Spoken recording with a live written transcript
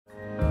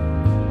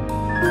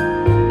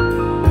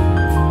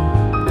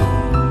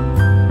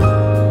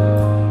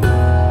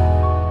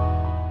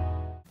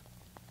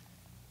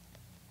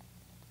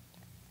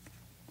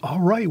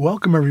right,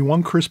 welcome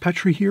everyone. Chris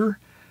Petri here.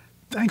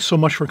 Thanks so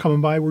much for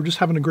coming by. We're just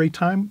having a great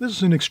time. This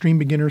is an Extreme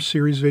Beginner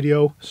Series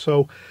video.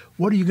 So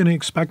what are you going to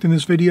expect in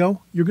this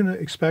video? You're going to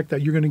expect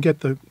that you're going to get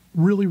the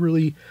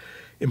really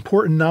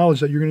important knowledge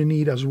that you're going to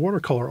need as a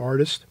watercolor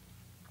artist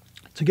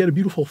to get a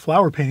beautiful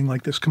flower painting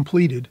like this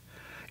completed.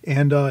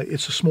 And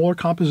it's a smaller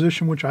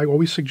composition, which I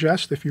always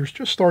suggest if you're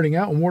just starting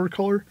out in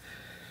watercolor.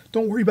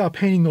 Don't worry about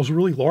painting those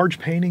really large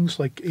paintings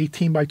like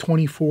 18 by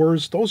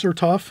 24s. Those are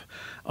tough.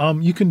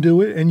 You can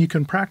do it and you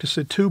can practice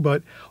it too,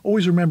 but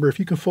always remember, if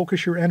you can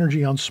focus your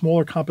energy on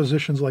smaller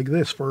compositions like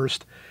this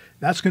first,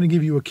 that's going to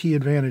give you a key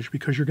advantage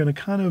because you're going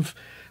to kind of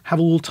have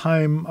a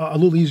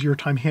little easier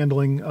time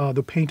handling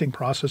the painting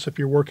process if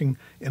you're working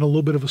in a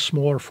little bit of a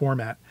smaller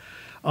format.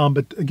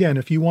 But again,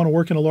 if you want to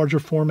work in a larger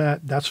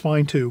format, that's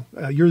fine too.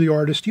 You're the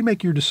artist, you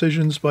make your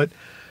decisions, but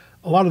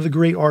a lot of the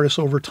great artists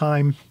over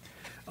time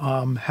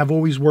have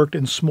always worked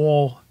in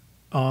small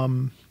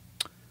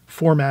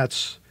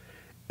formats,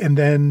 and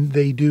then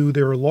they do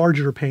their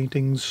larger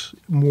paintings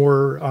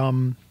more,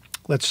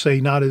 let's say,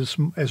 not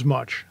as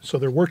much. So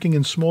they're working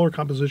in smaller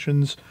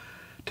compositions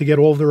to get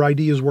all of their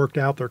ideas worked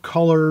out, their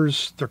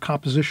colors, their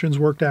compositions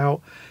worked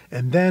out.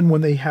 And then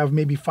when they have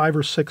maybe 5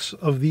 or 6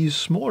 of these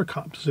smaller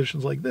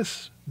compositions like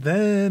this,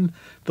 then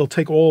they'll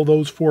take all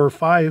those 4 or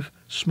 5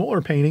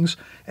 smaller paintings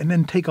and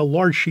then take a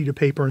large sheet of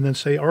paper and then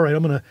say, all right,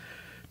 I'm going to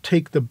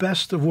take the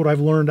best of what I've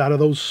learned out of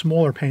those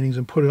smaller paintings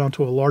and put it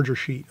onto a larger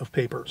sheet of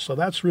paper. So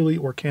that's really,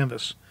 or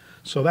canvas.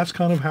 So that's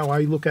kind of how I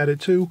look at it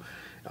too.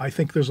 I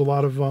think there's a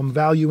lot of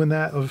value in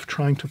that, of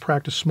trying to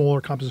practice smaller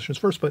compositions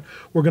first, but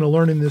we're going to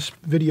learn in this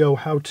video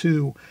how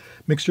to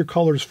mix your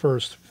colors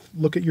first,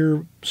 look at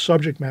your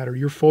subject matter,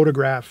 your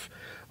photograph,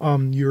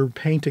 your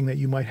painting that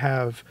you might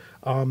have,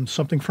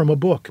 something from a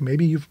book.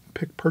 Maybe you've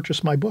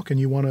purchased my book and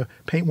you want to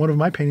paint one of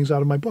my paintings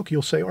out of my book.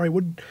 You'll say, all right,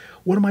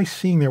 what am I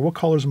seeing there? What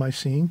colors am I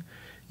seeing?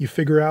 You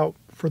figure out,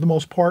 for the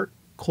most part,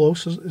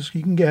 close as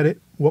you can get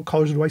it, what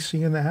colors do I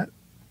see in that?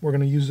 We're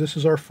going to use this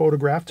as our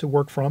photograph to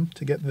work from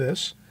to get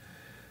this.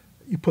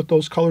 You put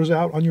those colors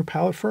out on your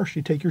palette first.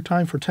 You take your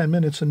time for 10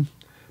 minutes and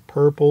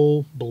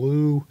purple,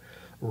 blue,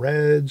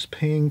 reds,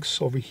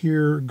 pinks, over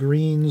here,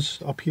 greens,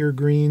 up here,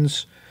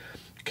 greens.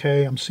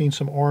 Okay, I'm seeing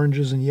some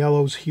oranges and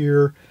yellows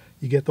here.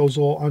 You get those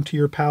all onto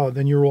your palette,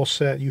 then you're all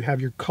set. You have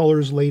your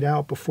colors laid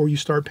out before you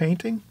start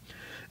painting,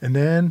 and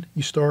then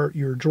you start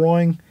your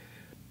drawing.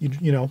 You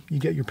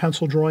get your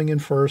pencil drawing in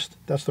first.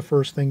 That's the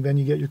first thing. Then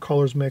you get your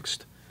colors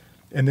mixed,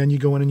 and then you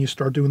go in and you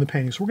start doing the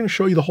painting. So we're going to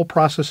show you the whole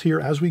process here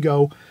as we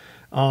go.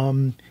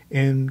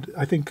 And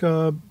I think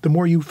the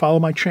more you follow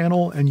my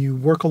channel and you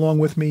work along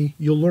with me,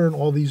 you'll learn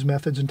all these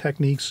methods and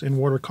techniques in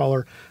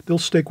watercolor. They'll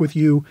stick with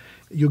you.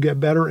 You'll get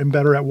better and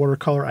better at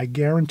watercolor. I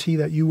guarantee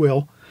that you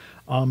will.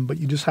 But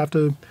you just have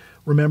to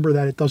remember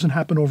that it doesn't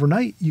happen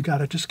overnight. You got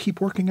to just keep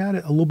working at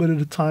it a little bit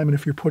at a time. And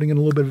if you're putting in a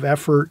little bit of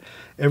effort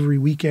every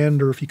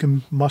weekend, or if you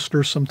can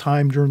muster some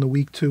time during the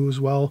week too as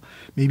well,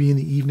 maybe in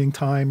the evening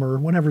time or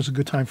whenever's a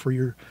good time for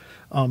your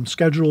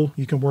schedule,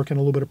 you can work in a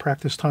little bit of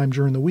practice time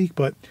during the week.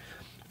 But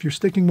if you're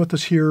sticking with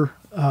us here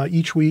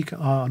each week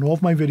on all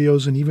of my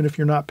videos, and even if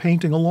you're not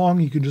painting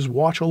along, you can just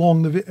watch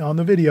along on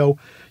the video.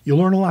 You'll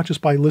learn a lot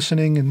just by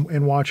listening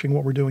and watching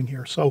what we're doing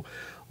here. So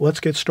let's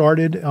get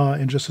started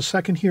in just a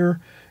second here.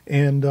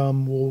 And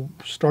we'll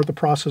start the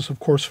process, of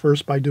course,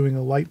 first by doing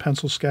a light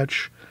pencil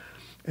sketch,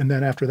 and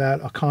then after that,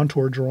 a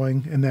contour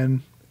drawing. And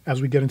then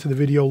as we get into the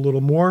video a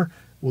little more,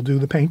 we'll do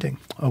the painting.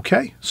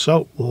 Okay,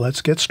 so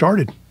let's get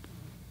started.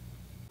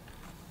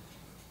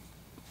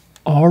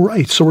 All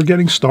right, so we're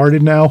getting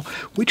started now.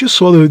 We just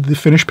saw the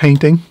finished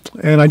painting,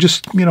 and I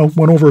just, went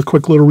over a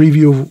quick little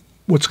review of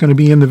what's going to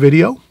be in the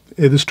video,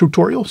 this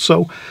tutorial.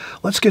 So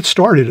let's get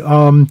started.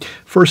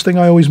 First thing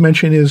I always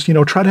mention is,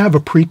 try to have a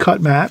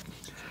pre-cut mat.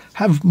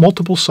 Have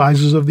multiple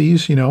sizes of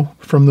these,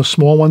 from the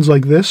small ones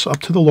like this up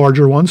to the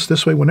larger ones.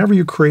 This way, whenever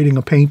you're creating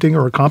a painting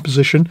or a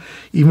composition,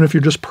 even if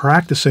you're just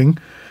practicing,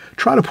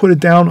 try to put it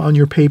down on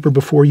your paper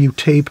before you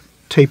tape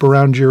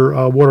around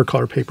your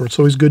watercolor paper. It's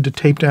always good to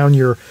tape down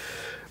your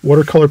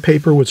watercolor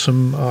paper with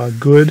some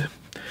good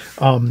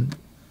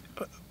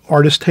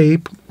artist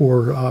tape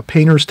or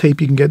painter's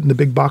tape you can get in the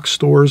big box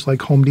stores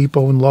like Home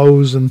Depot and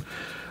Lowe's, and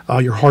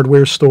your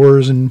hardware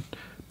stores and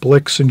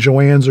Blick's and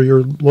Joann's, or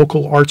your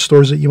local art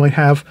stores that you might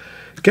have.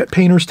 Get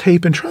painter's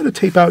tape and try to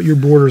tape out your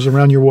borders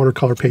around your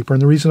watercolor paper.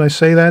 And the reason I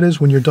say that is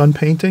when you're done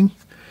painting,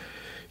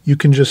 you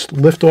can just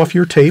lift off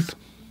your tape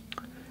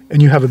and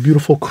you have a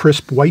beautiful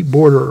crisp white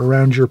border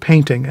around your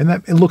painting, and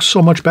it looks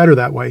so much better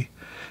that way.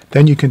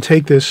 Then you can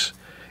take this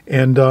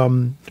and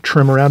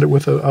trim around it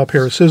with a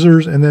pair of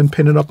scissors and then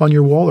pin it up on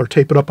your wall or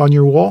tape it up on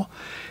your wall,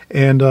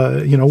 and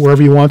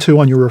wherever you want to,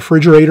 on your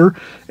refrigerator.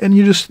 And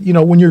you just,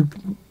 when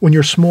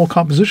your small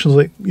compositions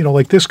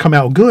like this come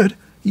out good,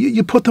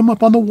 you put them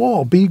up on the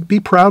wall. Be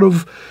proud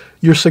of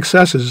your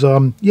successes.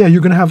 Yeah,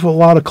 you're going to have a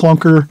lot of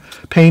clunker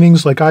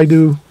paintings like I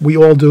do. We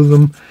all do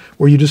them,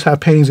 where you just have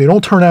paintings, they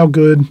don't turn out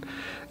good.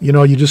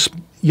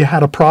 You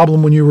had a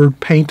problem when you were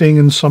painting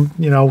and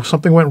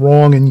something went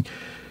wrong, and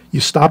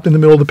you stopped in the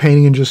middle of the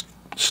painting and just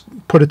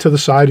put it to the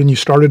side and you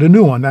started a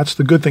new one. That's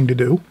the good thing to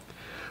do.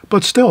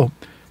 But still,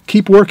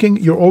 keep working.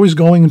 You're always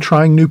going and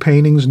trying new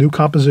paintings, new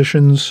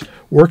compositions.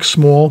 Work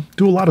small.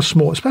 Do a lot of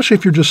small, especially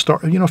if you're just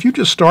if you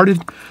just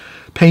started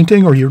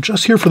painting or you're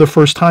just here for the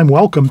first time.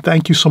 Welcome.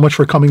 Thank you so much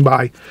for coming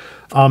by.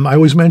 I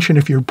always mention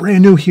if you're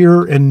brand new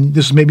here and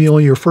this is maybe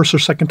only your first or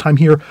second time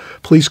here,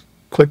 please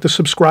click the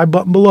subscribe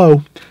button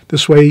below.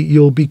 This way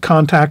you'll be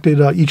contacted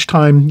each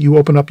time you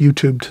open up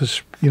YouTube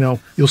to,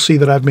 you'll see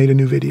that I've made a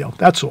new video.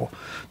 That's all.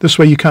 This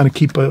way you kind of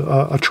keep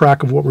a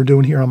track of what we're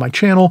doing here on my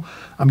channel.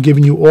 I'm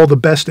giving you all the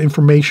best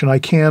information I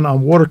can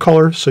on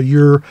watercolor so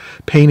your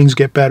paintings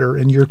get better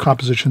and your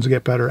compositions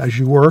get better as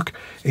you work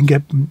and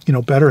get,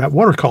 better at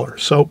watercolor.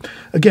 So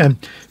again,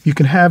 you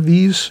can have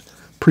these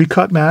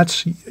pre-cut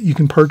mats. You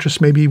can purchase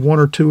maybe one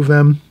or two of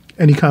them.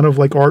 Any kind of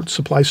like art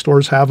supply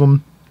stores have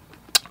them.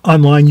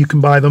 Online you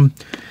can buy them.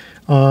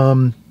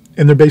 And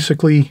they're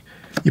basically,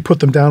 you put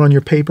them down on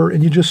your paper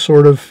and you just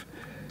sort of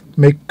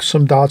make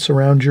some dots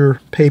around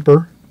your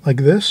paper like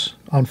this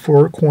on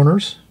 4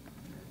 corners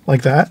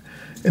like that.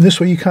 And this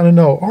way you kind of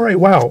know, all right,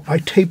 wow, I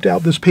taped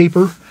out this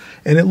paper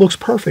and it looks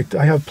perfect.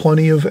 I have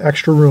plenty of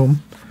extra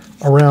room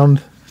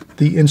around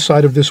the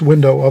inside of this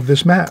window of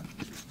this mat.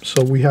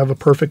 So we have a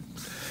perfect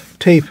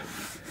tape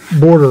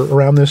border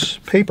around this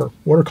paper,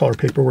 watercolor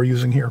paper we're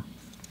using here.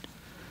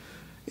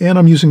 And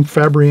I'm using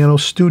Fabriano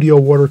Studio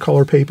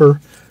watercolor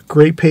paper.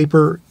 Great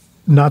paper,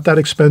 not that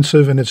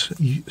expensive, and it's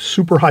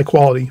super high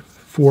quality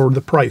for the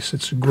price.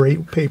 It's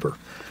great paper.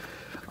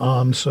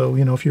 So,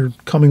 if you're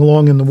coming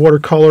along in the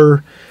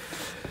watercolor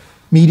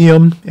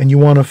medium and you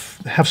want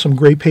to have some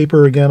great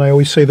paper, again, I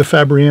always say the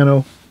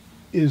Fabriano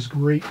is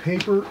great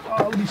paper.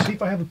 Let me see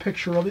if I have a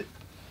picture of it.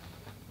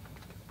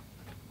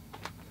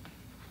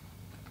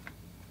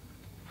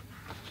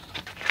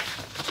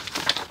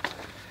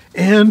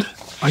 And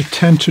I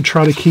tend to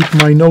try to keep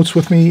my notes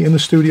with me in the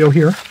studio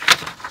here.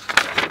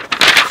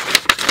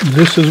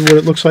 This is what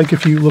it looks like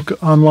if you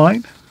look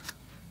online.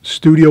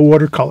 Studio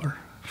watercolor,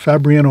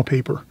 Fabriano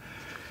paper.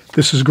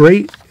 This is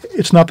great.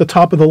 It's not the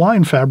top of the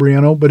line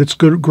Fabriano, but it's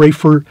great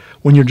for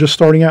when you're just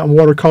starting out in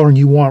watercolor and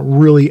you want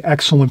really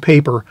excellent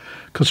paper.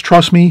 Because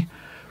trust me,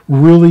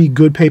 really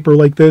good paper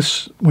like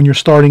this when you're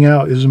starting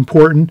out is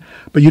important,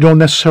 but you don't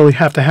necessarily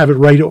have to have it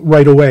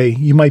right away.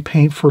 You might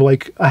paint for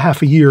like a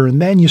half a year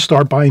and then you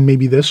start buying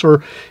maybe this,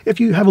 or if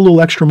you have a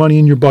little extra money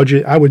in your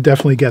budget, I would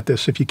definitely get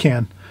this if you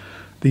can,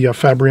 the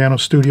Fabriano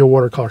Studio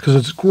watercolor, because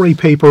it's great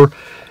paper.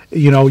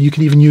 You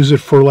can even use it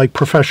for like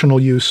professional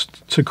use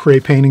to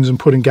create paintings and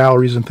put in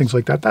galleries and things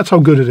like that. That's how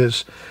good it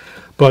is.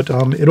 But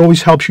it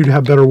always helps you to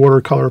have better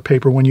watercolor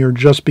paper when you're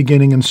just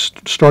beginning and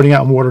starting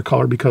out in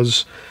watercolor,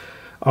 because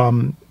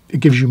it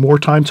gives you more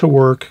time to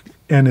work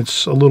and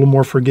it's a little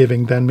more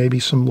forgiving than maybe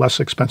some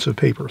less expensive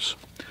papers.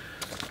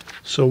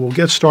 So we'll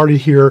get started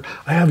here.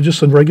 I have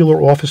just a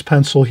regular office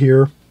pencil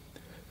here.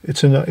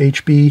 It's in a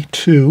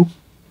HB2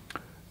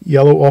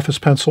 yellow office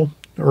pencil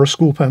or a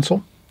school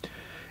pencil.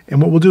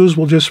 And what we'll do is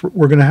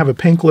we're going to have a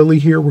pink lily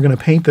here. We're going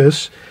to paint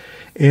this,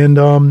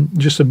 and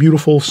just a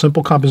beautiful,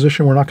 simple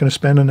composition. We're not going to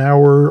spend an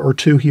hour or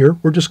two here.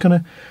 We're just going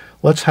to,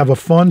 let's have a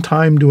fun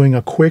time doing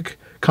a quick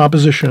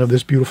composition of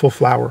this beautiful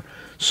flower.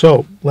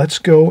 So let's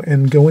go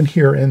in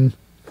here, and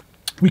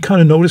we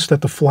kind of noticed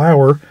that the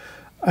flower,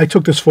 I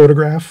took this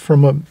photograph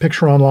from a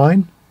picture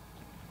online,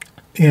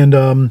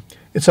 and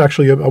it's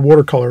actually a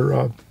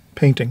watercolor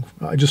painting.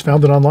 I just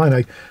found it online.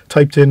 I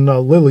typed in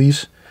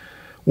lilies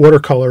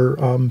watercolor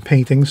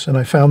paintings, and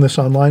I found this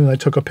online, and I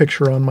took a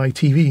picture on my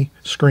TV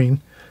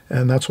screen,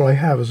 and that's what I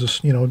have is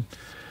this,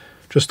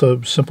 just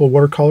a simple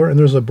watercolor, and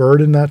there's a bird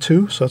in that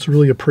too, so that's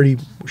really a pretty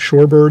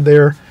shorebird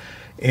there.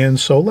 And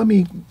so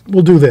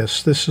we'll do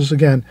this. This is,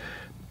 again,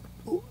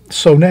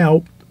 so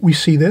now we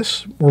see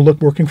this. We're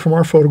working from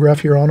our photograph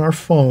here on our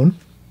phone,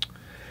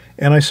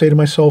 and I say to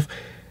myself,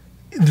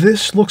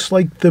 this looks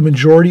like the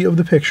majority of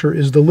the picture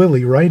is the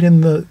lily, right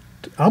in the,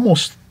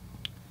 almost,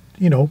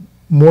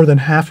 more than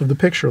half of the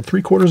picture,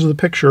 3/4 of the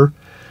picture.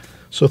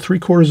 So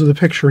 3/4 of the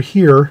picture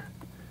here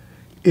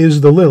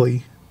is the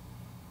lily.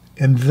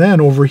 And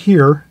then over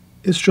here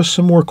is just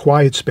some more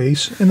quiet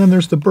space. And then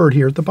there's the bird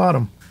here at the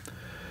bottom.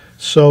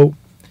 So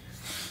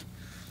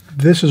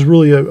this is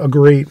really a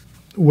great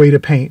way to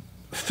paint.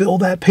 Fill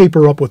that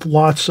paper up with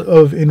lots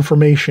of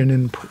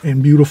information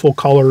and beautiful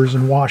colors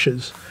and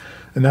washes.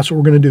 And that's what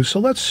we're going to do. So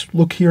let's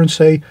look here and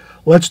say,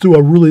 let's do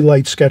a really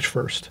light sketch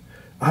first.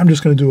 I'm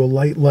just going to do a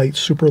light,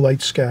 super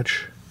light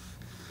sketch.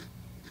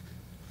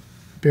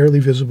 Barely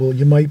visible.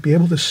 You might be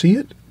able to see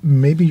it.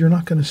 Maybe you're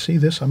not going to see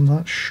this. I'm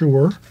not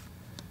sure.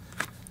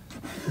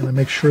 And I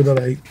make sure that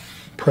I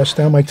press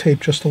down my tape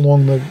just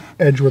along the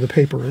edge where the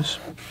paper is.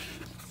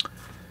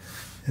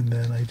 And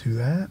then I do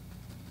that.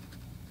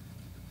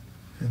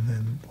 And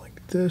then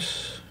like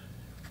this.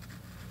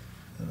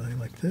 And I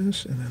like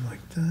this. And then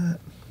like that.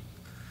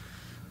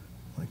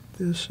 Like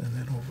this. And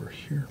then over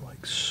here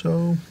like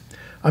so.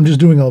 I'm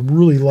just doing a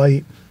really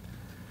light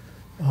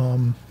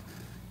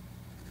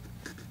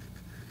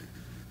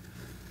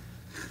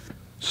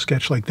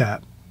sketch like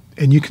that.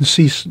 And you can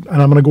see,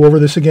 and I'm going to go over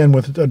this again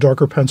with a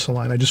darker pencil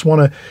line. I just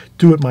want to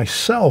do it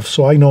myself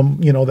so I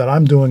know, that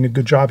I'm doing a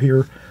good job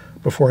here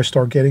before I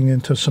start getting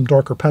into some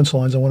darker pencil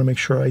lines. I want to make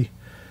sure I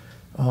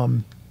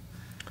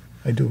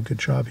do a good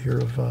job here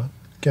of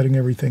getting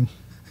everything.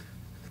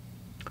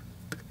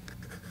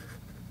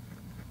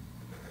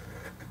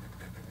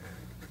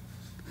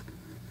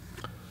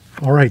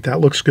 All right, that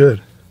looks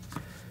good.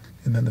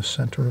 And then the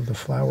center of the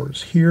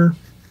flowers here.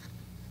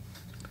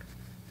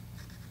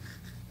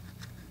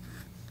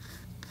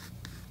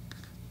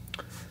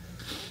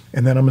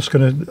 And then I'm just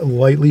going to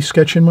lightly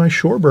sketch in my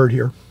shorebird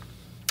here.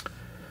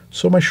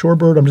 So my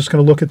shorebird, I'm just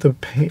going to look at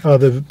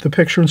the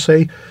picture and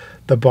say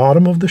the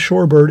bottom of the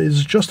shorebird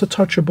is just a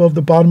touch above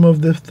the bottom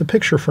of the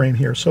picture frame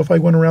here. So if I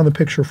went around the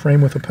picture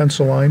frame with a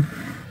pencil line,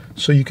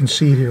 so you can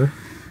see here,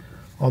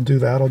 I'll do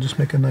that. I'll just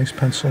make a nice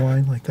pencil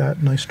line like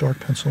that, nice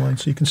dark pencil line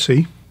so you can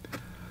see.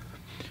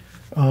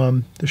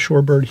 The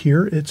shorebird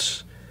here,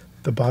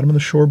 the bottom of the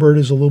shorebird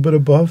is a little bit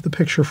above the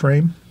picture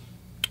frame.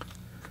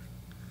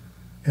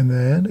 And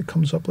then it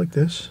comes up like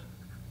this.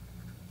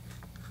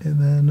 And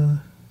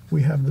then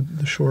we have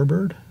the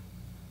shorebird.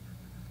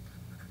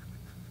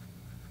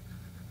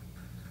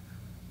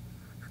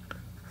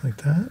 Like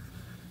that.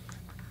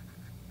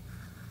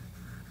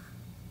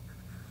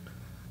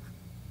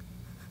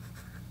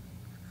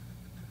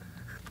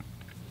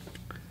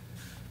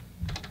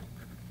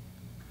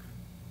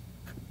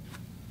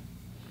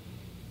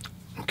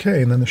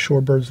 Okay, and then the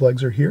shorebird's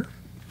legs are here,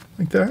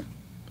 like that.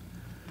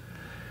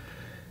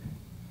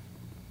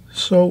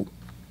 So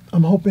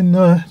I'm hoping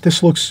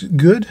this looks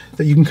good,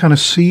 that you can kind of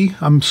see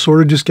I'm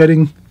sort of just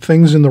getting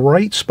things in the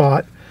right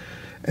spot.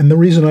 And the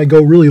reason I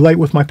go really light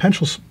with my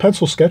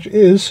pencil sketch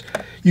is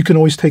you can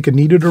always take a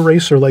kneaded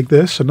eraser like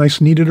this, a nice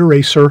kneaded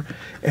eraser,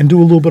 and do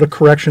a little bit of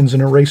corrections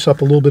and erase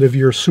up a little bit of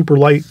your super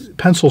light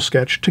pencil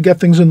sketch to get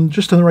things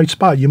just in the right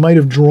spot. You might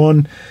have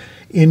drawn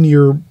in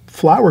your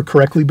flower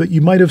correctly, but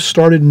you might have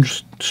started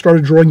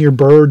drawing your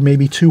bird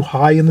maybe too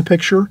high in the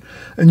picture,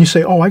 and you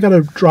say, oh, I got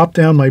to drop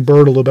down my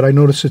bird a little bit. I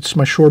notice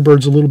my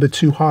shorebird's a little bit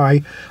too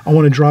high. I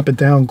want to drop it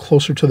down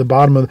closer to the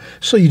bottom of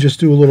so you just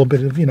do a little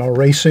bit of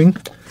erasing,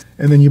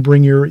 and then you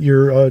bring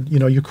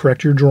you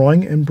correct your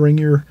drawing and bring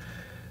your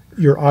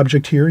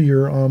object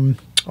here,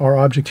 our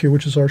object here,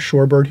 which is our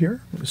shorebird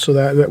here, so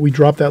that we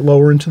drop that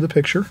lower into the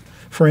picture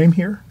frame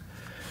here.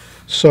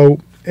 So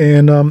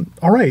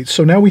all right,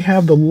 so now we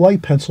have the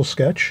light pencil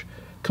sketch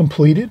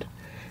completed.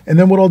 And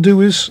then what I'll do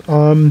is,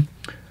 I'm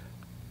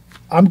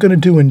going to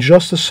do in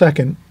just a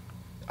second,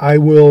 I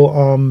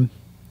will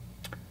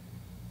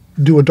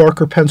do a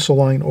darker pencil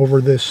line over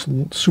this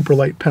super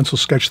light pencil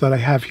sketch that I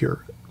have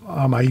here.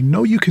 I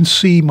know you can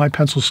see my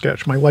pencil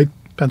sketch, my light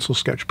pencil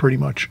sketch pretty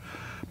much,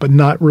 but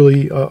not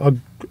really a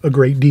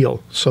great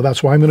deal. So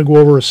that's why I'm going to go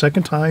over a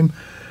second time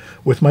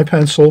with my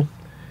pencil,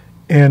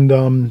 and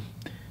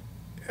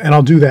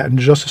I'll do that in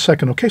just a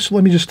second. Okay, so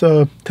let me just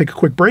take a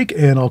quick break,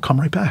 and I'll come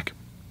right back.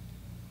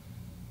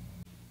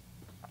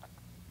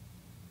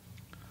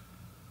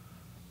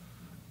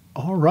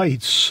 All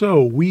right,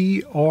 so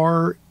we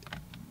are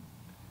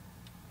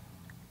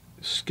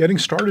getting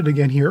started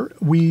again here.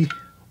 We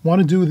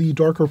want to do the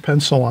darker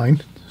pencil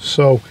line,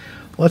 so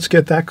let's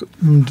get that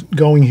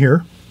going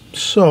here.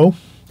 So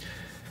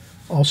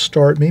I'll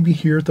start maybe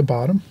here at the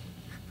bottom,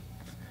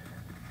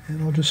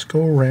 and I'll just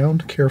go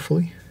around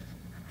carefully.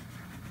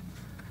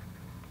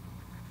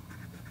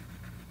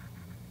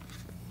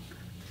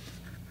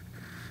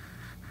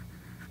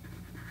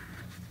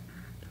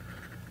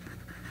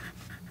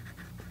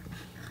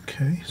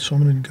 Okay, so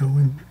I'm going to go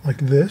in like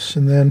this,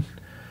 and then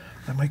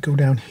I might go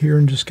down here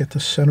and just get the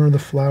center of the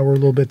flower a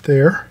little bit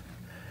there.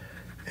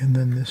 And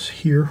then this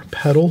here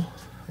petal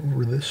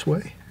over this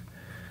way.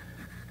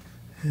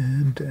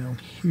 And down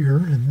here,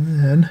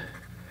 and then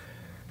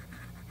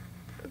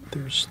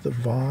there's the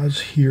vase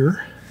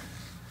here.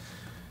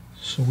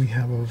 So we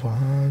have a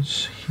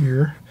vase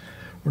here.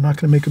 We're not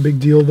going to make a big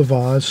deal of the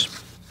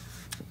vase.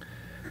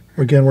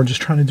 Again, we're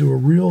just trying to do a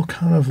real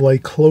kind of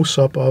like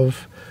close-up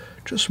of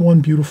just one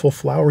beautiful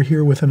flower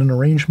here within an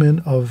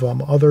arrangement of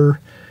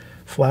other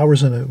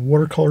flowers in a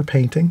watercolor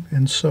painting.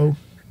 And so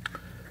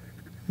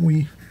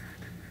we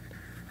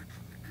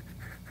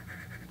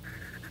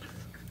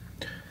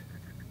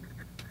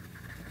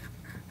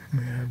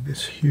have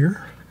this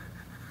here,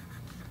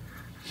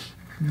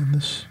 and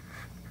this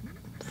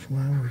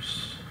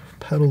flower's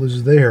petal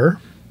is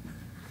there.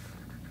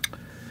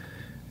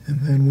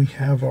 And then we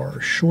have our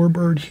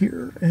shorebird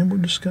here, and we're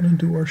just going to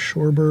do our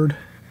shorebird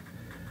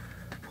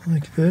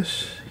like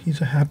this.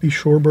 He's a happy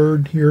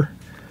shorebird here.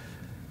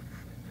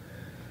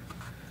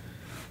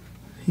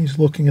 He's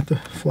looking at the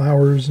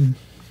flowers and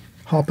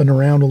hopping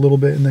around a little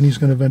bit, and then he's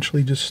going to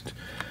eventually just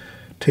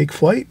take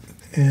flight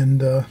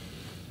and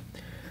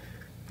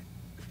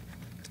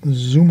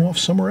zoom off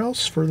somewhere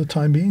else for the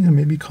time being, and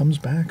maybe comes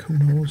back, who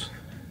knows.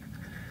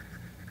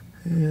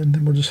 And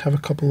then we'll just have a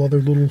couple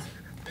other little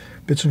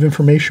bits of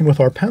information with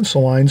our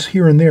pencil lines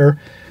here and there,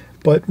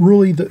 but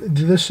really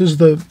this is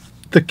the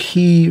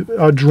key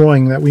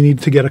drawing that we need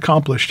to get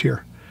accomplished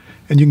here.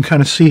 And you can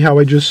kind of see how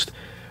I just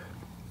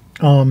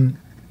kind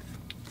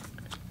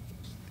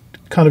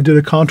of did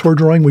a contour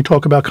drawing. We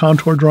talk about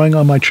contour drawing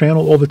on my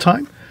channel all the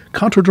time.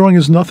 Contour drawing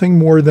is nothing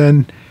more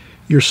than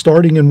you're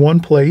starting in one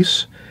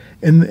place,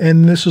 and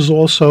this is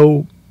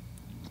also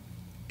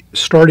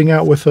starting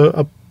out with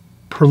a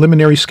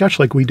preliminary sketch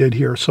like we did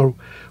here. So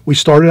we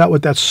started out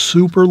with that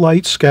super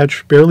light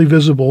sketch, barely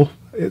visible.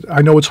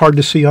 I know it's hard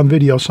to see on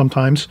video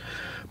sometimes,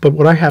 but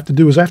what I have to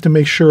do is I have to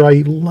make sure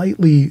I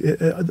lightly,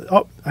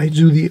 I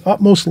do the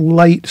utmost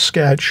light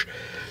sketch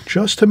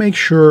just to make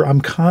sure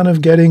I'm kind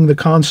of getting the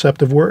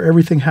concept of where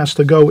everything has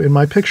to go in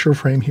my picture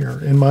frame here,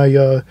 in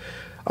my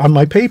on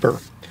my paper.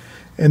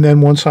 And then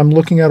once I'm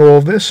looking at all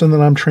of this, and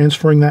then I'm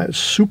transferring that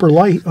super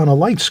light on a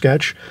light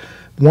sketch,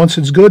 once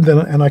it's good, then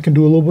and I can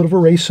do a little bit of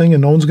erasing,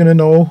 and no one's going to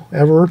know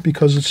ever,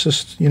 because it's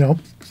just, you know,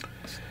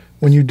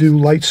 when you do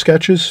light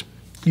sketches,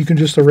 you can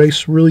just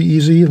erase really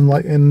easy,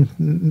 and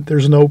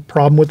there's no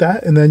problem with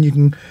that. And then you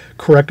can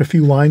correct a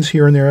few lines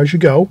here and there as you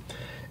go.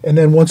 And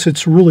then once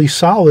it's really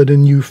solid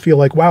and you feel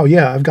like, wow,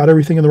 yeah, I've got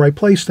everything in the right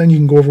place, then you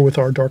can go over with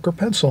our darker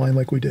pencil line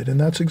like we did. And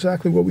that's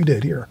exactly what we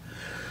did here.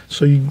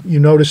 So you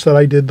notice that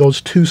I did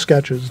those two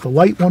sketches, the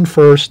light one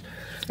first,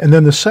 and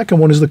then the second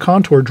one is the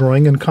contour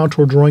drawing. And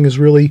contour drawing is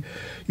really,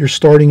 you're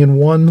starting in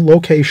one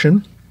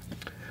location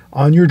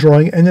on your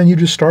drawing, and then you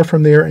just start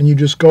from there and you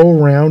just go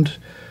around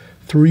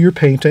through your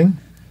painting.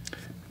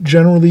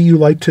 Generally, you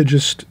like to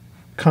just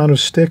kind of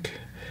stick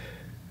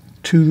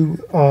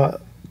to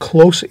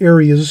close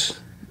areas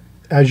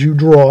as you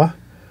draw,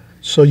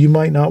 so you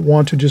might not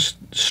want to just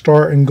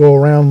start and go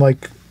around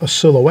like a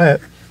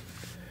silhouette.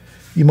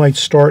 You might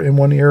start in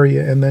one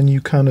area and then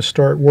you kind of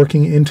start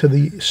working into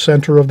the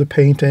center of the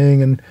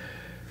painting and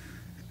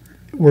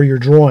where you're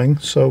drawing.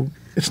 So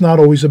it's not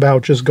always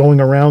about just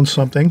going around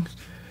something.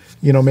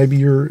 You know, maybe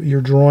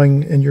you're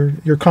drawing, and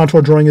your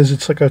contour drawing is,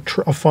 it's like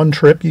a fun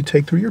trip you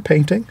take through your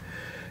painting,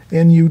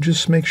 and you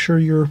just make sure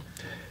you're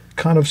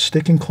kind of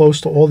sticking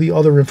close to all the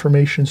other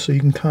information, so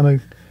you can kind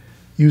of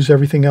use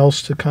everything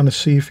else to kind of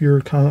see if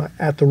you're kind of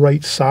at the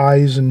right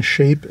size and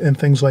shape and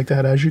things like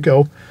that as you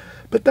go.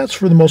 But that's,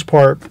 for the most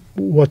part,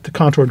 what the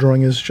contour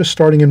drawing is, just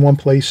starting in one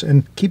place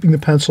and keeping the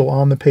pencil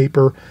on the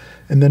paper,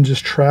 and then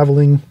just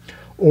traveling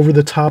over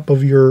the top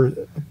of your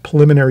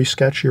preliminary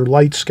sketch, your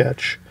light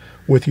sketch,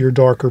 with your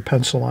darker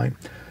pencil line.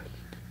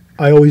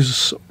 I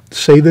always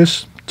say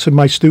this to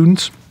my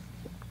students: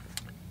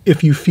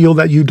 if you feel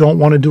that you don't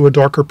want to do a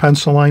darker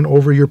pencil line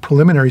over your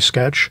preliminary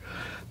sketch,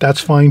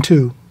 that's fine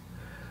too.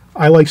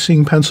 I like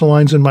seeing pencil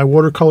lines in my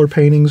watercolor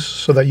paintings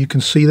so that you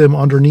can see them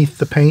underneath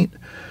the paint,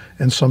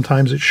 and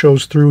sometimes it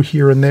shows through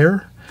here and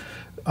there.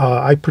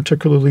 I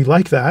particularly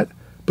like that,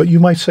 but you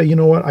might say, you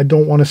know what, I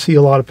don't want to see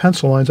a lot of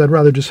pencil lines. I'd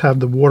rather just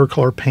have the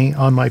watercolor paint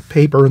on my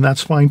paper, and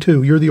that's fine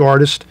too. You're the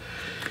artist.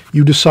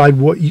 You decide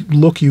what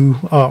look you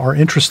are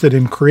interested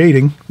in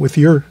creating with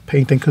your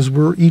painting, because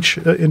we're each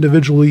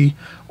individually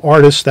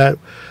artists that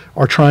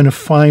are trying to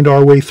find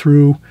our way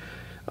through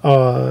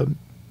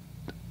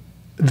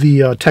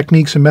the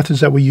techniques and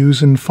methods that we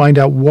use, and find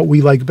out what we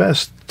like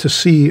best to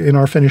see in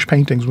our finished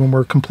paintings when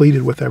we're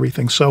completed with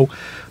everything. So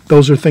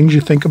those are things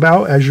you think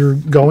about as you're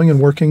going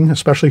and working,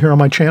 especially here on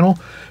my channel.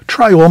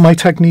 Try all my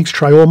techniques,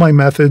 try all my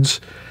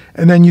methods,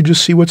 and then you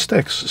just see what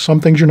sticks.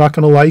 Some things you're not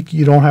going to like,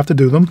 you don't have to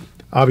do them,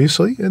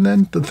 obviously. And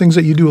then the things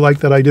that you do like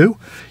that I do,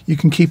 you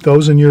can keep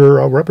those in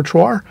your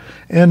repertoire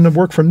and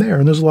work from there.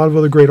 And there's a lot of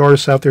other great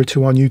artists out there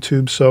too on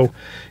YouTube. So,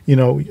 you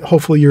know,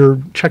 hopefully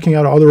you're checking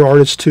out other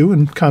artists too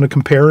and kind of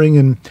comparing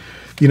and,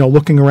 you know,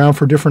 looking around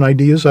for different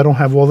ideas. I don't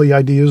have all the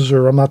ideas,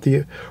 or I'm not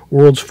the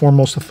world's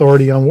foremost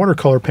authority on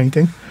watercolor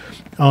painting.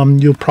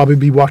 You'll probably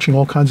be watching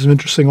all kinds of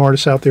interesting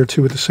artists out there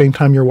too at the same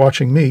time you're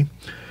watching me.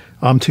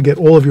 To get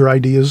all of your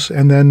ideas,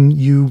 and then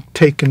you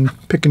take and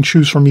pick and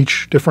choose from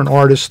each different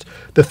artist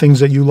the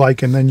things that you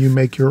like, and then you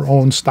make your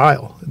own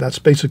style. That's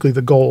basically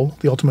the goal,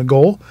 the ultimate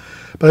goal.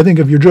 But I think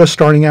if you're just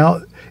starting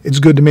out, it's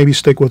good to maybe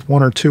stick with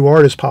one or two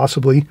artists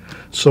possibly,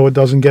 so it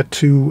doesn't get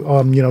too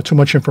you know, too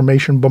much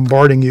information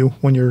bombarding you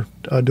when you're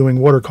doing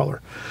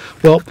watercolor.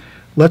 Well,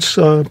 let's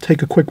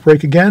take a quick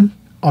break again.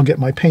 I'll get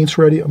my paints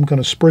ready. I'm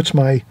going to spritz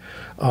my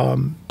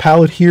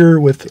palette here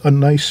with a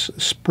nice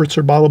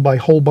spritzer bottle by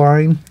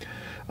Holbein.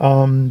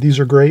 These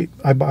are great.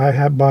 I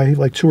have buy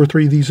like 2 or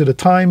 3 of these at a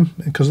time,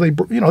 because they,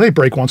 you know, they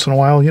break once in a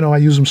while. You know, I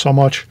use them so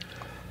much,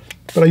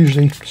 but I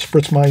usually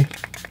spritz my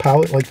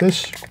palette like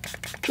this,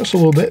 just a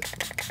little bit,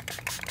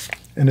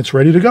 and it's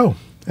ready to go.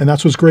 And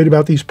that's what's great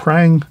about these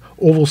Prang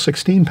Oval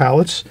 16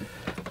 palettes.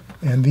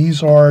 And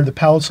these are the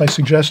palettes I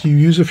suggest you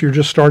use if you're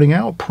just starting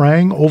out.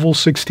 Prang Oval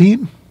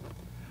 16.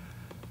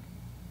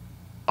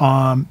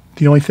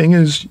 The only thing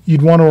is,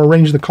 you'd want to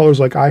arrange the colors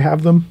like I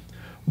have them.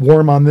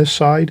 Warm on this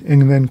side,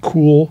 and then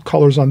cool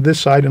colors on this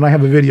side. And I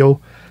have a video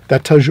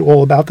that tells you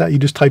all about that. You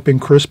just type in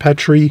Chris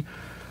Petri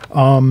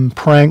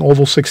Prang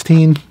Oval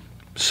 16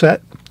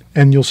 set,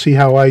 and you'll see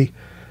how I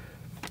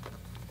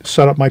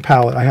set up my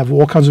palette. I have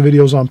all kinds of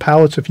videos on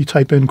palettes. If you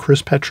type in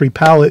Chris Petri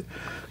palette,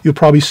 you'll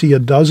probably see a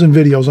dozen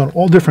videos on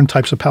all different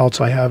types of palettes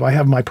I have. I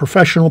have my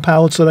professional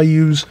palettes that I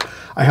use.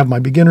 I have my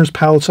beginner's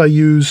palettes I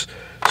use.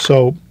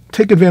 So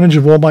take advantage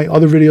of all my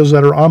other videos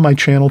that are on my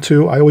channel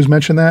too. I always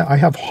mention that. I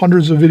have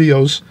hundreds of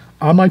videos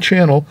on my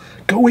channel.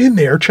 Go in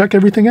there, check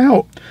everything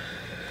out.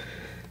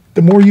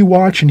 The more you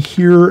watch and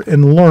hear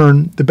and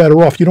learn, the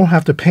better off. You don't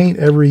have to paint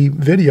every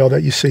video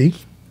that you see.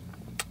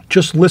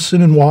 Just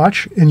listen and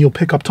watch, and you'll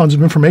pick up tons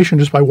of information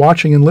just by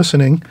watching and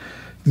listening.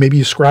 Maybe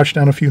you scratch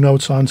down a few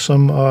notes on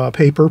some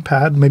paper,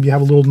 pad. Maybe you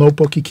have a little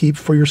notebook you keep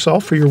for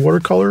yourself for your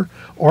watercolor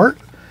art.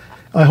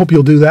 I hope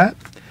you'll do that.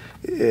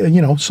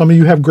 You know, some of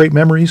you have great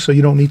memories, so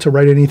you don't need to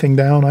write anything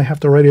down. I have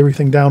to write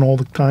everything down all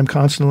the time,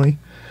 constantly.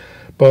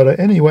 But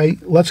anyway,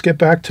 let's get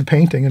back to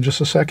painting in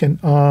just a second.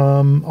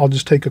 I'll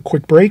just take a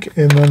quick break,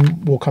 and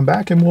then we'll come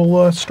back and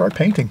we'll start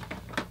painting.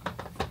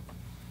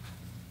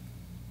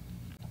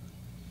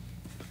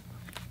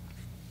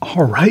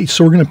 All right,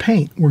 so we're going to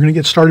paint. We're going to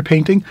get started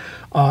painting.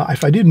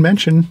 If I didn't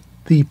mention,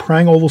 the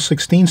Prang Oval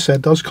 16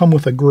 set does come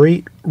with a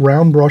great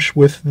round brush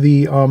with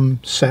the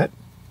set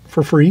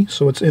for free,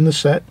 so it's in the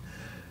set.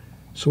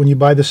 So when you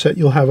buy the set,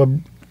 you'll have a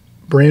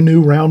brand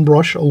new round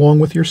brush along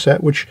with your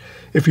set, which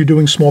if you're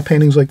doing small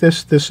paintings like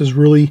this is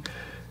really,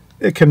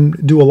 it can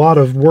do a lot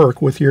of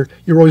work with you're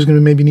always going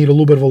to maybe need a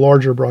little bit of a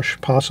larger brush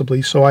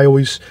possibly. So I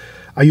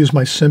use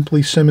my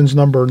Simply Simmons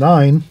number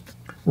 9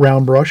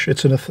 round brush.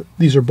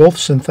 These are both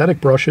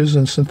synthetic brushes,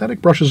 and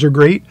synthetic brushes are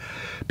great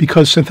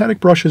because synthetic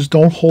brushes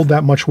don't hold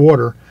that much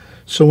water.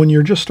 So when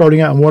you're just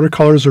starting out in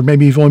watercolors, or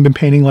maybe you've only been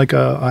painting like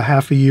a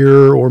half a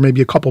year or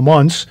maybe a couple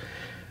months,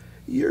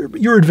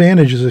 your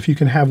advantage is if you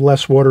can have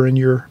less water in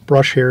your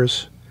brush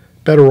hairs,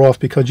 better off,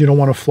 because you don't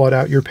want to flood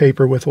out your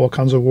paper with all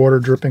kinds of water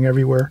dripping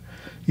everywhere.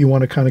 You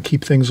want to kind of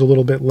keep things a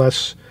little bit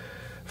less,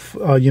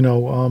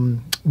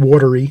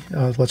 watery,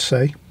 let's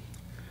say,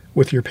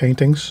 with your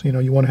paintings. You know,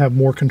 you want to have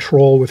more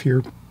control with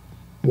your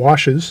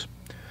washes.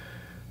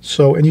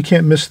 So, and you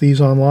can't miss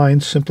these online.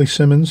 Simply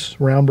Simmons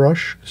round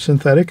brush,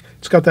 synthetic.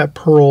 It's got that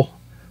pearl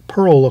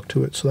look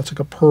to it. So that's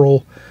like a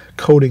pearl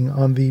coating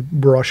on the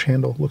brush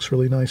handle. Looks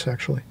really nice,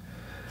 actually.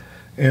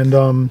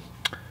 And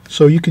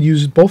so you could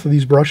use both of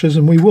these brushes,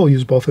 and we will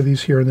use both of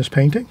these here in this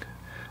painting.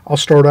 I'll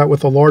start out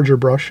with a larger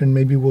brush, and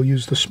maybe we'll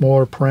use the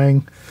smaller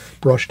Prang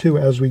brush too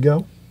as we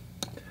go.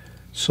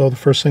 So the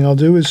first thing I'll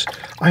do is,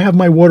 I have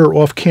my water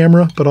off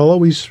camera, but I'll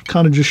always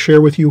kind of just share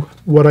with you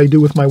what I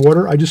do with my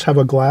water. I just have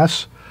a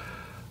glass,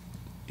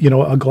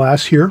 a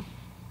glass here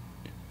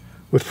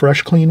with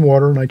fresh, clean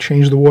water, and I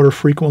change the water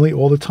frequently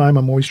all the time.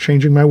 I'm always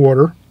changing my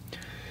water.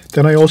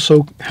 Then I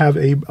also have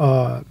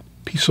a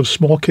piece of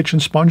small kitchen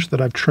sponge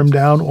that I've trimmed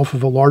down off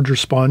of a larger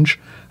sponge.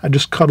 I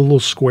just cut a little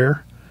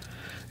square,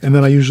 and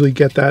then I usually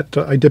get that,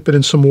 I dip it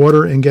in some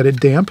water and get it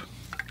damp,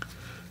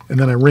 and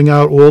then I wring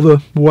out all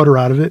the water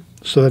out of it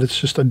so that it's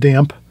just a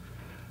damp,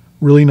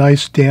 really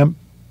nice damp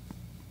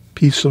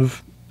piece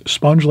of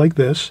sponge like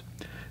this,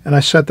 and I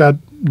set that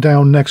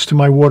down next to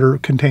my water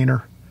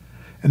container.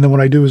 And then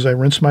what I do is I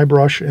rinse my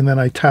brush, and then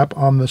I tap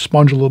on the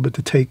sponge a little bit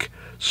to take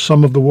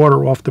some of the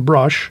water off the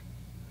brush.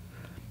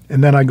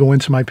 And then I go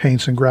into my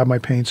paints and grab my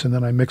paints, and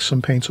then I mix some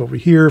paints over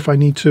here if I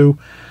need to.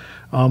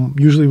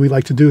 Usually we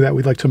like to do that.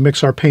 We'd like to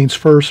mix our paints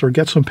first, or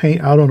get some paint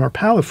out on our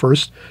palette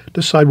first,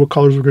 decide what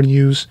colors we're going to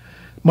use.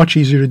 Much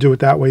easier to do it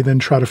that way than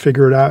try to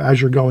figure it out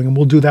as you're going, and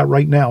we'll do that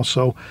right now.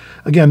 So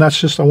again, that's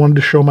just, I wanted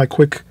to show my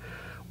quick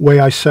way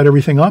I set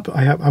everything up.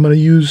 I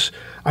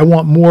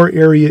want more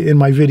area in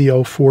my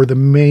video for the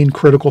main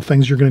critical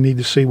things you're going to need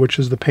to see, which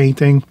is the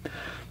painting,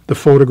 the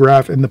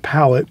photograph, and the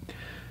palette.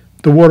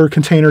 The water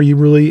container,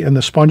 and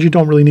the sponge, you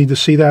don't really need to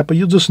see that, but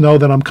you'll just know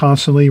that I'm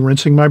constantly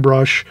rinsing my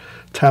brush,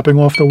 tapping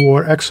off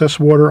the excess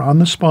water on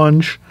the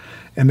sponge,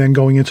 and then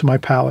going into my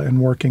palette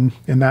and working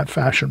in that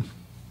fashion.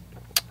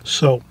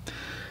 So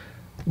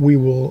we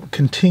will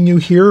continue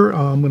here.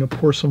 I'm going to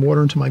pour some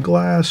water into my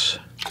glass,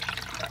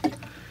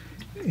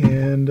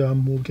 and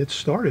we'll get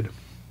started.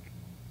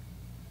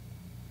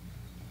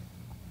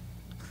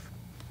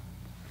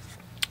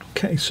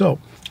 Okay, so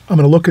I'm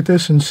going to look at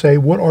this and say,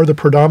 what are the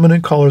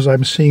predominant colors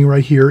I'm seeing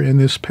right here in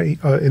this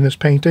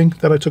painting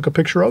that I took a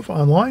picture of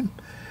online?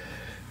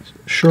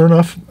 Sure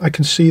enough, I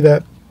can see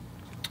that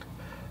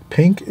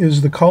pink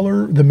is the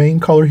color, the main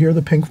color here,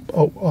 the pink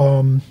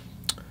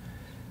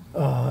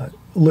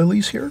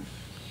lilies here.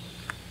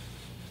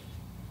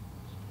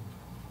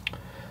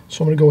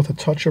 So I'm going to go with a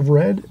touch of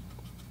red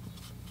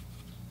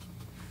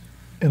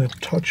and a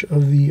touch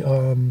of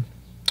the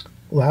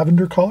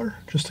lavender color,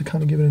 just to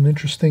kind of give it an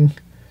interesting,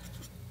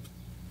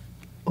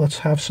 let's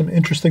have some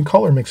interesting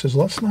color mixes.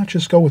 Let's not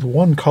just go with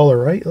one color,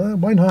 right?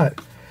 Why not?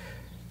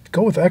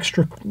 Go with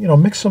extra,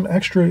 mix some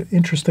extra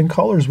interesting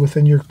colors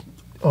within your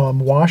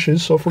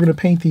washes. So if we're going to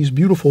paint this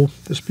beautiful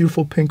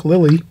pink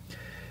lily,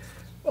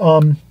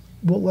 well,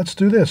 let's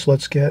do this.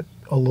 Let's get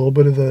a little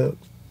bit of the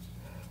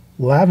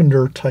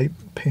lavender type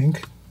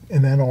pink,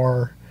 and then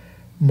our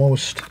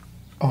most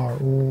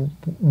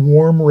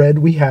warm red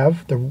we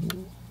have,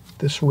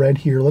 this red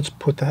here, let's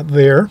put that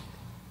there.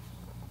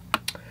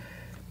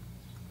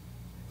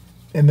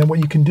 And then what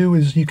you can do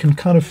is you can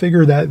kind of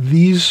figure that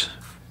these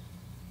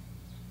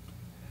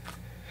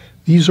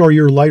are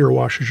your lighter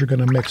washes you're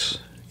going to mix.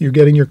 You're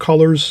getting your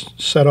colors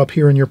set up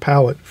here in your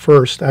palette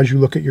first as you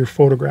look at your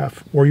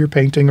photograph or your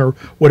painting or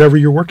whatever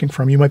you're working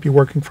from. You might be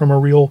working from a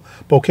real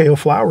bouquet of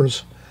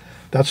flowers.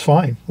 That's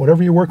fine.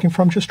 Whatever you're working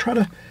from, just try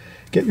to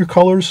get your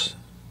colors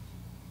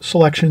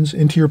selections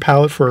into your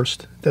palette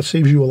first. That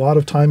saves you a lot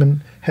of time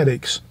and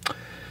headaches.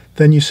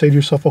 Then you say to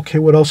yourself, okay,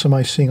 what else am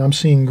I seeing? I'm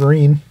seeing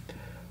green.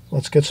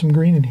 Let's get some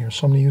green in here.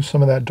 So I'm going to use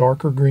some of that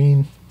darker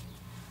green.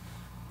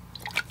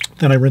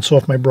 Then I rinse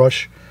off my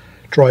brush,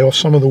 dry off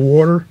some of the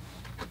water.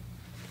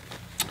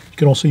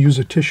 You can also use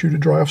a tissue to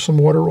dry off some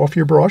water off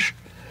your brush.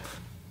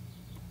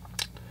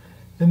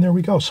 And there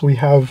we go. So we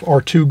have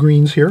our two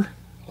greens here.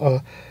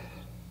 A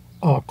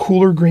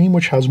cooler green,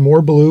 which has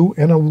more blue,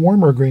 and a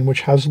warmer green,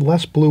 which has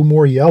less blue,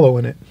 more yellow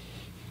in it.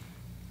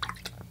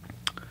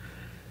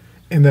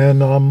 And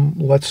then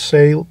let's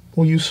say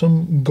we'll use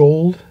some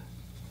gold,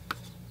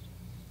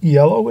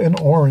 yellow, and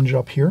orange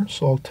up here.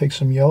 So I'll take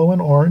some yellow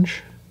and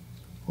orange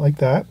like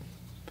that.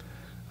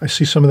 I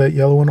see some of that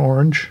yellow and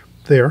orange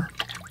there.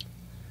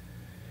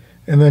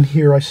 And then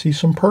here I see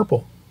some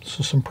purple.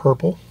 So some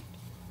purple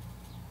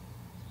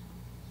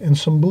and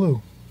some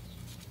blue.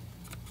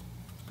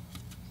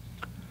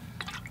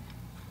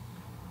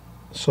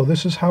 So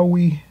this is how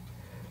we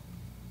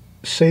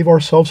save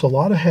ourselves a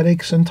lot of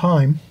headaches and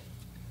time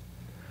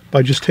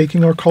by just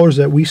taking our colors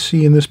that we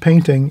see in this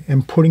painting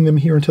and putting them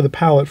here into the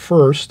palette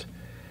first.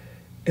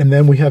 And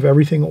then we have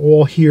everything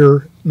all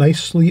here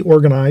nicely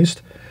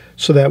organized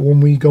so that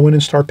when we go in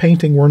and start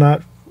painting, we're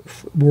not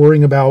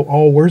worrying about,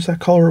 oh, where's that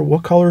color?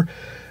 What color?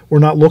 We're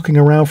not looking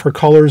around for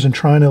colors and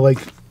trying to like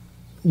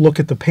look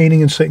at the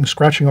painting and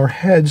scratching our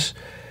heads.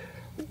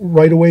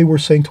 Right away, we're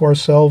saying to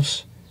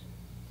ourselves,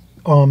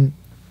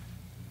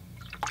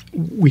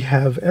 we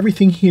have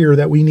everything here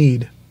that we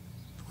need,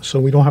 so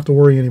we don't have to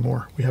worry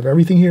anymore. We have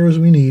everything here as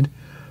we need,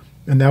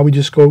 and now we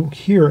just go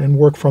here and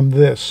work from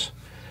this.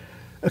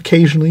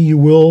 Occasionally, you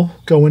will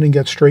go in and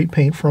get straight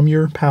paint from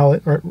your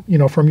palette, or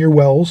from your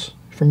wells,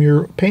 from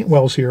your paint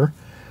wells here.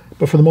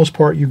 But for the most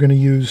part, you're going to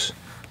use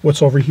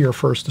what's over here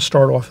first to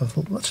start off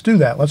with. Let's do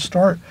that. Let's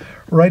start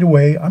right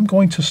away. I'm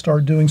going to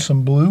start doing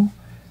some blue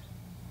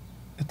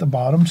at the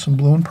bottom, some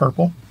blue and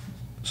purple.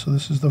 So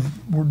this is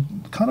we're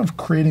kind of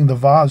creating the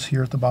vase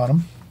here at the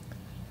bottom.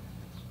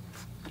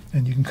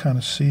 And you can kind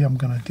of see I'm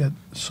going to get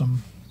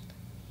some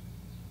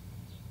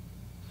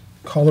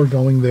color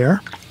going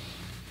there.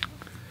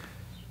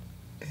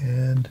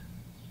 And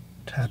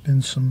tap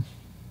in some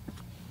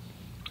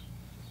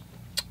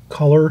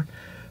color,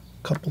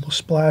 a couple of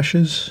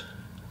splashes.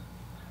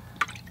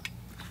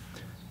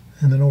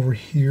 And then over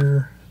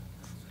here,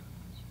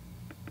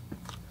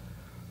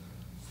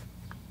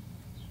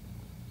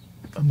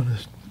 I'm going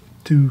to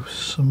do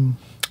some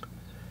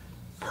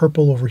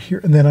purple over here.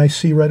 And then I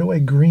see right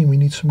away green. We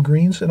need some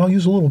greens. And I'll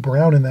use a little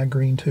brown in that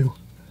green too.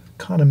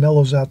 Kind of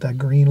mellows out that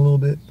green a little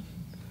bit.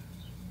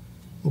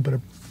 A little bit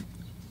of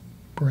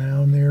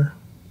brown there.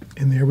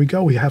 And there we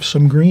go. We have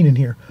some green in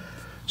here.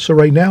 So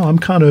right now I'm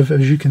kind of,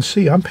 as you can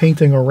see, I'm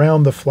painting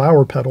around the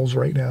flower petals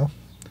right now,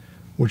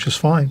 which is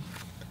fine.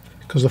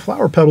 Because the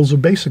flower petals are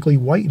basically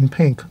white and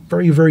pink.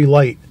 Very, very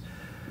light.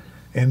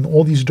 And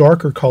all these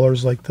darker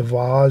colors like the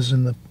vase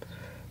and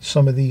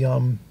some of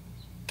the,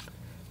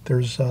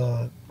 there's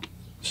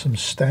some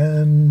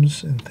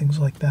stems and things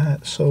like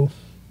that. So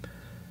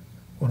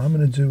what I'm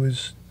going to do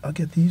is I'll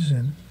get these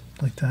in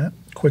like that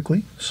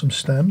quickly, some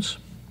stems.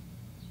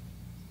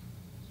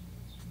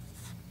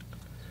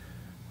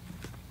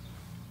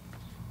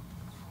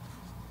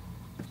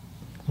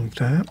 Like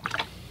that.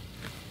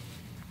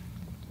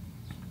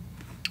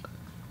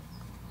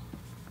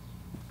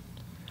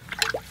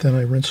 Then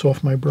I rinse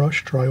off my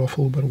brush, dry off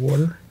a little bit of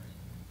water.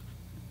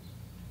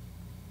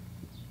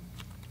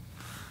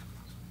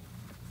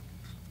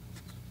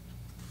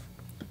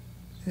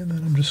 And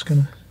then I'm just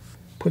going to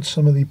put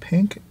some of the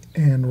pink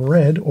and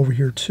red over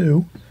here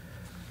too,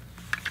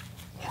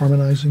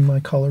 harmonizing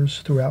my colors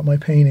throughout my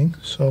painting.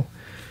 So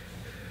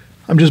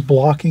I'm just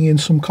blocking in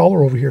some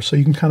color over here, so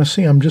you can kind of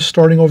see I'm just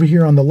starting over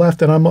here on the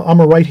left, and I'm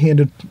a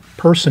right-handed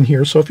person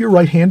here. So if you're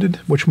right-handed,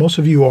 which most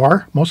of you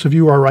are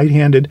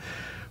right-handed,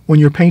 when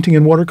you're painting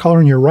in watercolor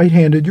and you're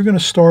right-handed, you're going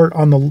to start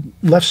on the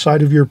left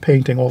side of your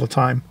painting all the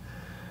time,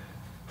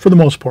 for the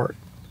most part.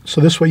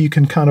 So this way you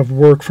can kind of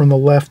work from the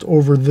left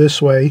over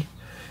this way,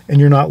 and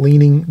you're not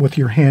leaning with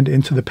your hand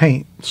into the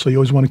paint. So you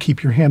always want to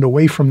keep your hand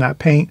away from that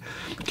paint,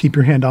 keep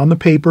your hand on the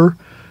paper.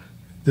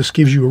 This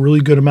gives you a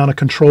really good amount of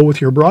control with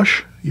your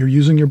brush. You're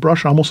using your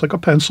brush almost like a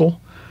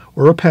pencil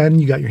or a pen.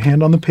 You got your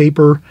hand on the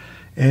paper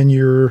and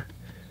you're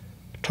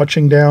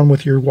touching down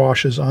with your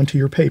washes onto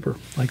your paper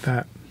like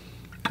that.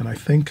 And I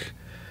think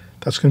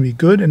that's going to be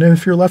good. And then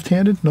if you're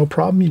left-handed, no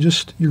problem.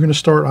 You're going to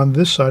start on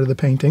this side of the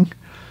painting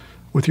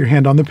with your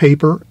hand on the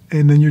paper,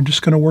 and then you're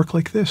just going to work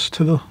like this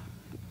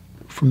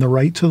from the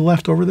right to the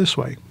left over this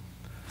way.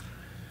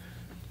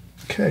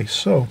 Okay,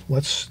 so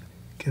let's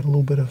get a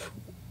little bit of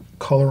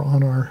color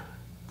on our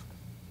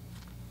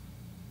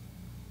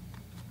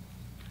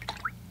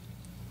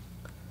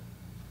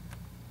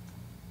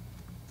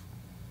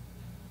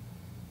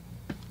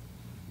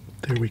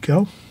there we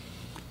go.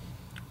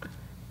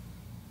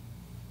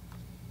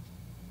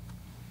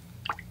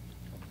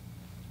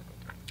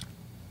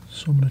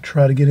 So I'm going to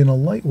try to get in a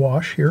light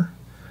wash here.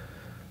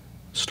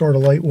 Start a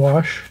light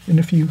wash, and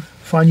if you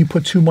find you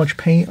put too much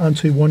paint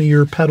onto one of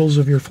your petals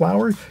of your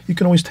flower, you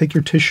can always take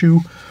your tissue,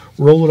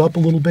 roll it up a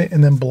little bit,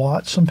 and then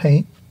blot some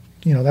paint.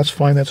 You know, that's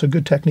fine. That's a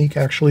good technique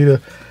actually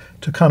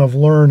to kind of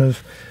learn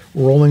of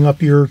rolling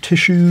up your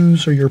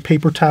tissues or your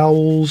paper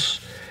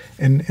towels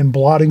and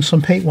blotting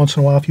some paint once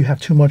in a while. If you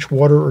have too much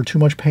water or too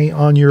much paint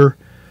on your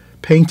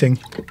painting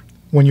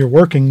when you're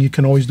working, you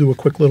can always do a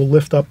quick little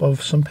lift up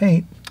of some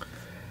paint,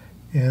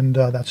 and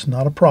that's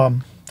not a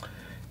problem.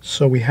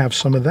 So we have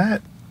some of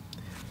that.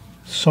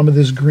 Some of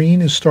this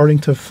green is starting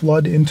to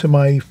flood into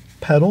my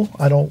petal.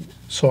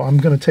 So I'm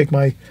going to take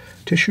my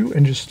tissue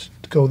and just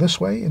go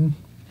this way and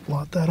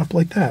blot that up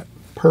like that.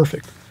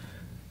 Perfect.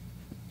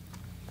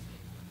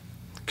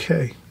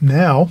 Okay,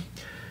 now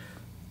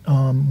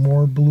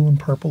more blue and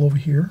purple over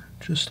here.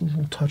 Just a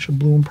little touch of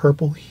blue and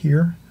purple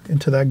here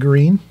into that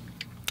green.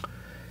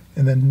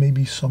 And then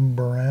maybe some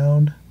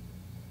brown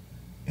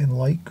and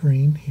light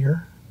green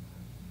here.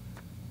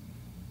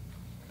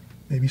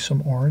 Maybe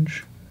some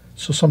orange.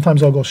 So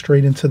sometimes I'll go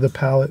straight into the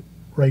palette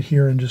right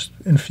here and just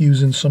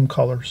infuse in some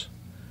colors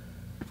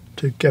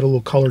to get a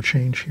little color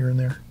change here and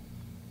there.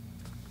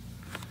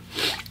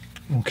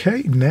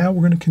 Okay, now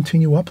we're going to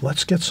continue up.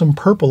 Let's get some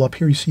purple up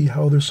here. You see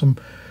how there's some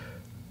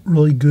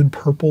really good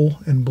purple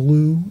and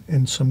blue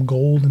and some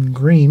gold and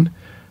green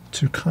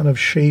to kind of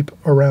shape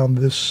around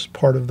this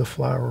part of the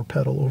flower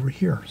petal over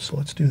here. So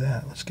let's do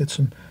that. Let's get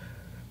some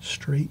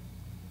straight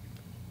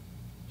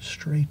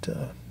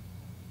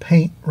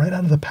paint right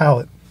out of the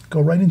palette. Go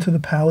right into the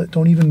palette.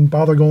 Don't even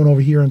bother going over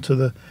here into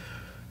the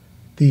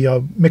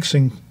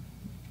mixing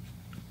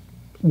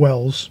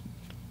wells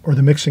or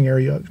the mixing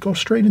area. Go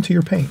straight into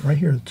your paint right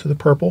here to the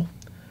purple.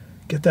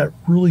 Get that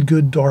really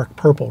good dark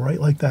purple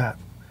right like that.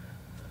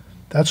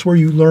 That's where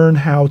you learn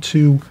how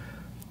to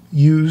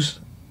use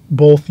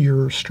both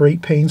your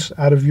straight paints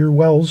out of your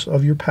wells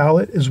of your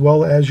palette as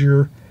well as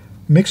your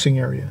mixing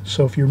area.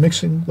 So if you're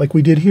mixing like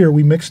we did here,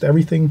 we mixed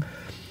everything,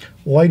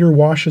 lighter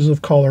washes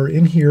of color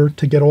in here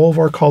to get all of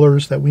our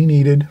colors that we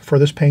needed for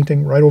this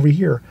painting right over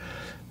here.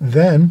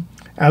 Then,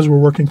 as we're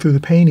working through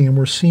the painting and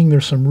we're seeing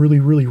there's some really,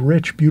 really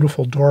rich,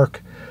 beautiful,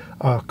 dark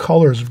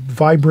colors,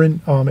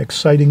 vibrant,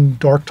 exciting,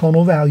 dark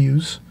tonal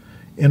values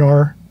in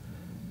our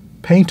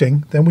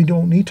painting, then we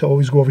don't need to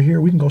always go over here.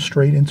 We can go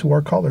straight into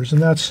our colors.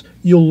 And that's,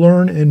 you'll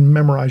learn and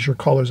memorize your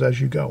colors as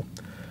you go.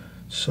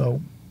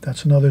 So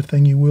that's another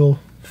thing you will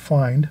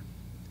find.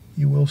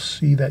 You will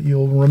see that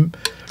you'll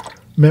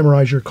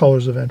memorize your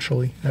colors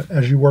eventually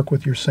as you work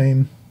with your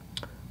same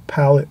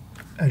palette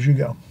as you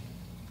go.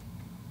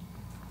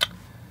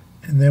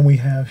 And then we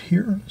have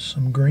here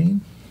some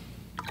green,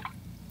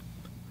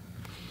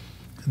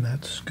 and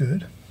that's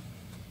good.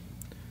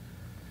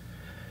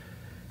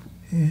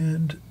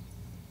 And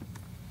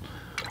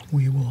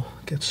we will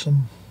get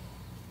some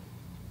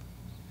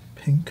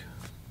pink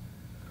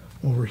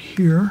over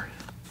here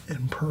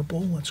and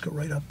purple. Let's go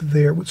right up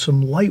there with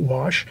some light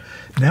wash.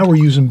 Now we're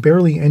using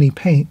barely any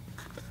paint.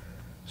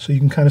 So you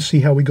can kind of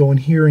see how we go in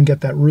here and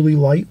get that really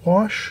light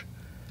wash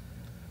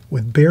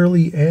with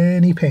barely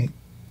any paint.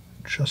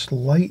 Just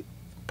light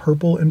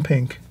purple and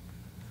pink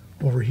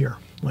over here,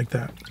 like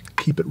that.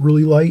 Keep it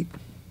really light.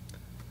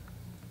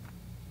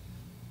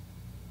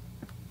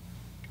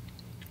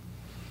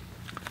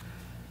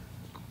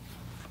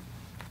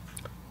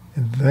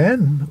 And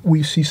then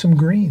we see some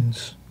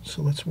greens.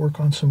 So let's work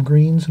on some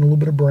greens and a little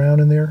bit of brown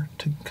in there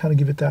to kind of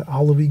give it that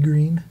olivey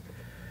green.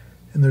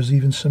 And there's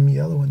even some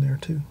yellow in there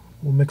too.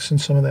 We'll mix in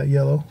some of that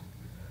yellow,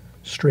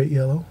 straight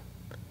yellow.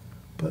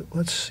 But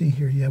let's see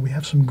here. Yeah, we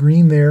have some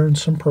green there and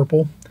some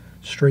purple.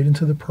 Straight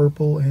into the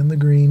purple and the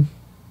green,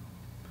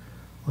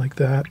 like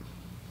that.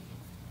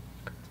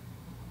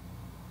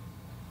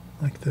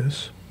 Like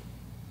this.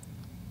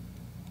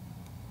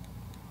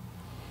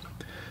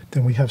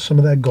 Then we have some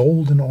of that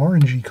gold and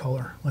orangey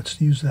color.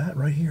 Let's use that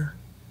right here.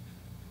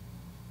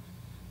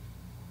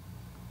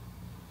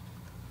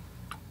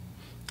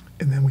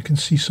 And then we can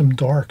see some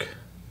dark.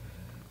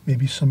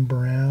 Maybe some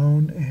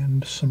brown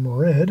and some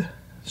red.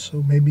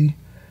 So maybe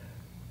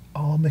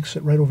I'll mix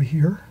it right over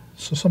here.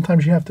 So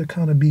sometimes you have to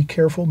kind of be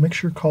careful,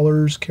 mix your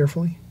colors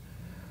carefully.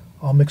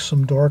 I'll mix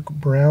some dark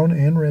brown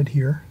and red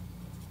here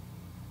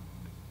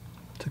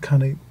to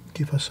kind of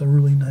give us a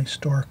really nice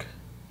dark,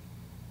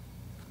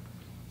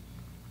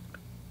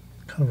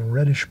 kind of a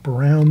reddish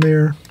brown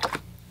there.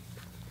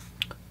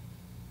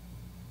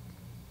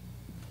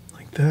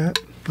 Like that.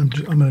 I'm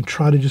going to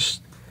try to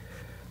just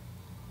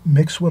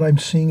mix what I'm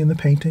seeing in the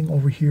painting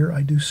over here.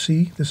 I do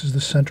see this is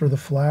the center of the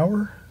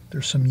flower.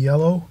 There's some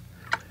yellow,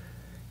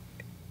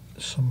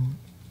 some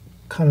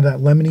kind of that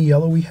lemony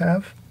yellow we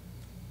have,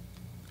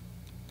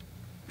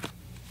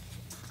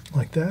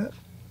 like that.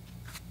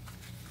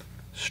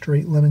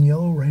 Straight lemon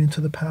yellow right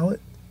into the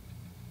palette.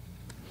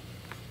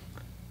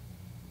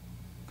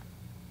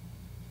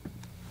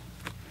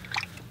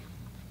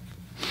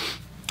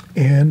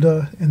 And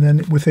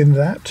then within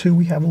that too,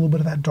 we have a little bit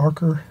of that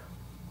darker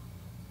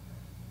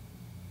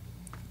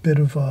bit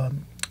of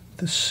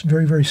this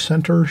very, very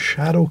center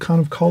shadow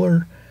kind of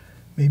color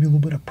Maybe a little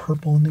bit of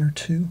purple in there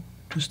too,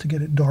 just to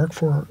get it dark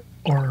for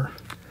our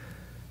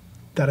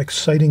that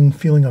exciting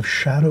feeling of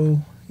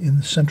shadow in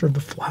the center of the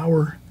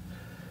flower.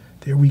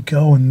 There we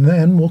go, and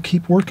then we'll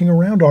keep working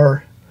around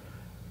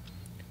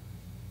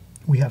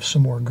we have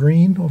some more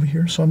green over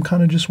here, so I'm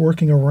kind of just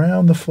working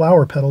around the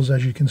flower petals,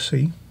 as you can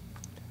see.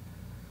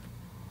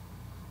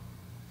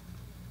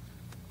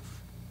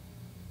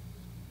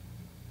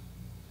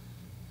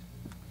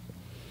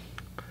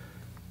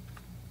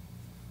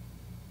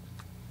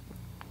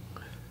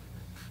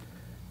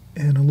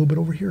 And a little bit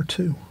over here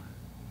too.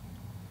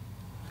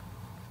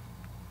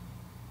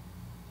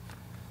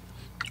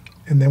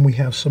 And then we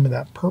have some of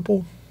that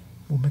purple.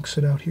 We'll mix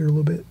it out here a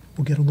little bit.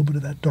 We'll get a little bit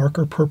of that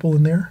darker purple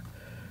in there.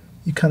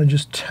 You kind of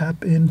just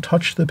tap in,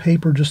 touch the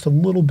paper just a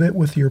little bit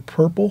with your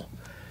purple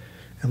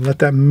and let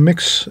that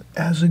mix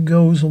as it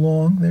goes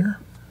along there.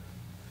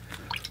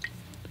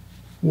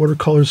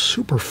 Watercolor is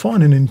super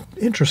fun and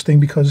interesting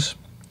because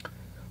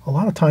a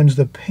lot of times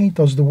the paint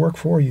does the work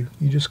for you.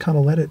 You just kind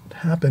of let it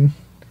happen,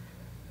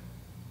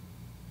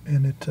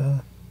 and it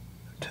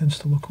tends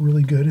to look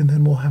really good. And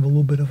then we'll have a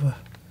little bit of a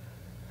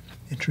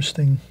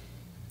interesting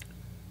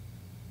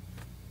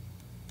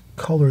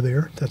color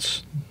there.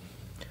 That's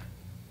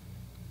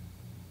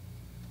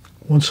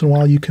once in a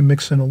while you can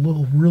mix in a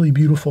little really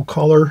beautiful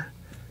color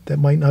that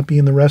might not be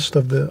in the rest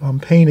of the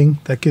painting.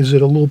 That gives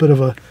it a little bit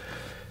of a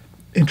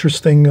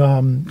interesting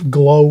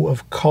glow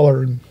of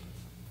color and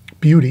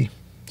beauty.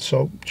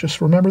 So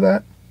just remember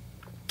that.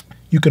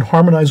 You can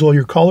harmonize all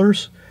your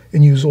colors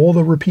and use all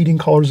the repeating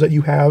colors that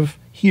you have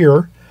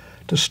here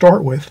to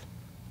start with.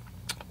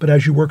 But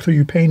as you work through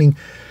your painting,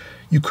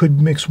 you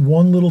could mix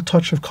one little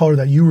touch of color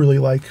that you really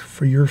like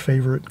for your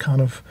favorite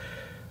kind of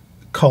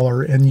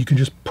color, and you can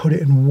just put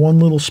it in one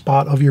little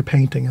spot of your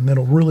painting, and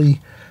it'll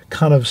really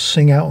kind of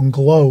sing out and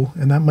glow,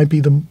 and that might be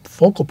the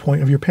focal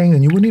point of your painting,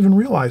 and you wouldn't even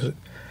realize it.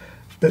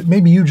 But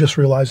maybe you just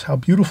realize how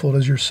beautiful it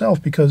is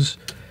yourself because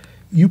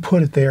you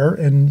put it there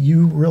and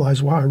you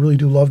realize, wow, I really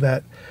do love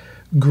that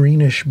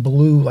greenish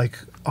blue, like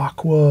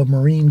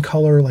aquamarine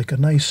color, like a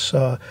nice,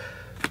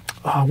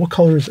 what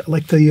color is it?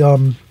 Like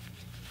the,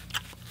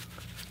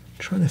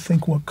 trying to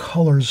think what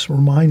colors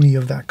remind me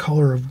of that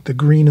color of the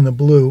green and the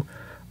blue.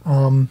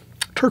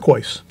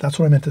 Turquoise, that's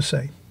what I meant to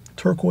say.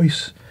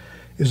 Turquoise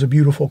is a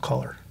beautiful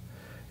color.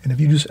 And if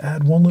you just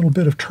add one little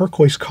bit of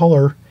turquoise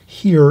color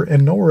here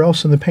and nowhere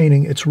else in the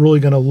painting, it's really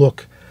going to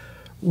look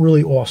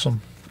really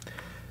awesome.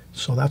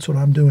 So that's what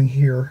I'm doing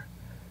here,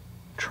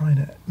 trying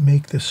to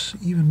make this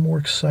even more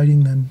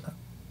exciting than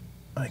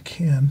I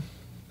can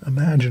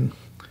imagine.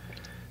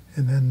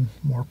 And then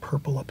more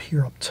purple up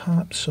here up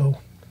top. So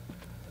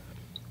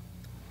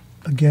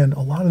again,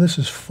 a lot of this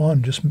is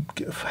fun, just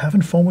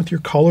having fun with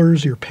your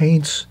colors, your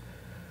paints.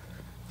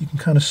 You can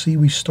kind of see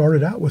we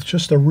started out with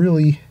just a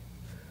really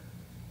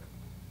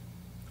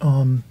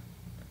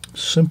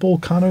simple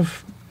kind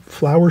of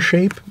flower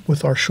shape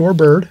with our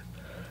shorebird.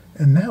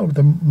 And now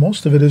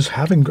most of it is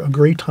having a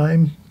great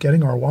time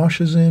getting our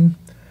washes in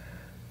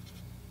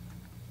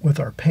with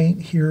our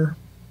paint here.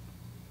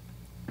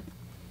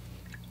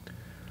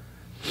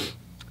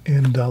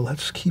 And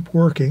let's keep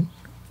working.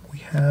 We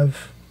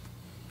have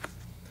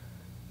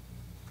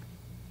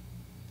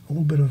a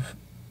little bit of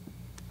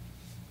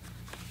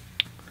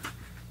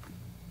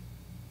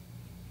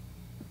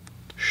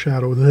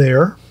shadow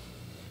there.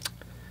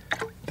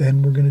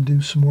 Then we're going to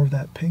do some more of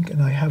that pink,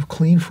 and I have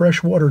clean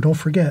fresh water. Don't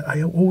forget,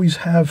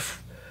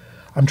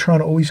 I'm trying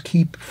to always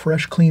keep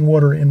fresh clean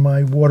water in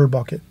my water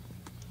bucket.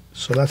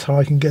 So that's how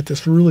I can get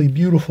this really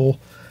beautiful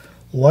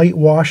light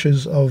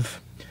washes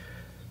of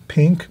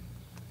pink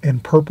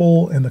and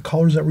purple, and the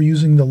colors that we're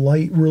using, the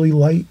really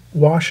light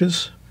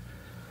washes.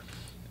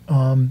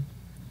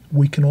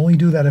 We can only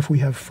do that if we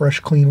have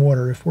fresh clean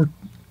water.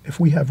 If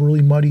we have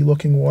really muddy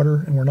looking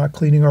water and we're not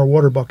cleaning our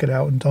water bucket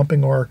out and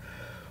dumping our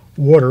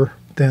water,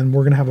 then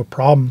we're going to have a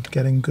problem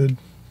getting good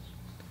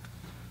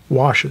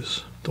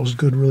washes. Those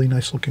good, really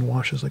nice looking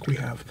washes like we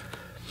have.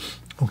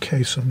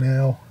 Okay, so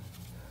now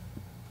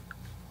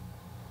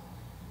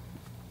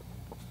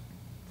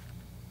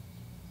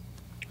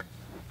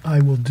I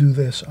will do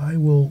this. I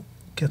will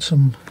get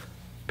some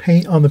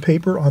paint on the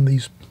paper on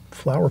these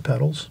flower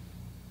petals.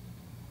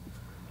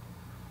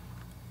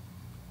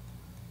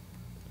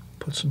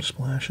 Put some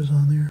splashes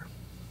on there.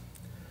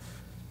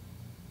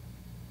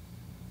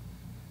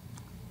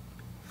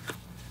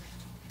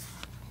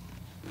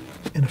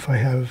 And if I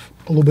have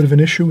a little bit of an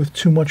issue with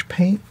too much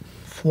paint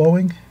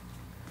flowing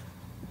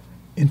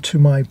into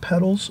my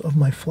petals of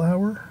my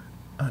flower,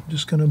 I'm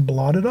just going to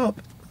blot it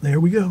up. There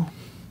we go.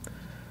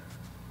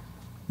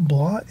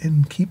 Blot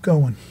and keep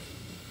going.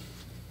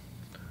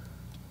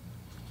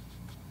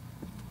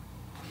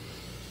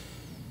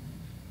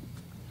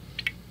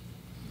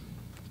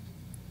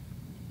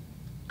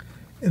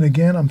 And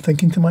again, I'm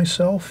thinking to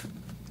myself,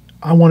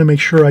 I want to make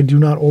sure I do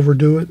not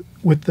overdo it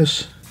with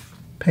this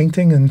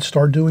painting and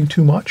start doing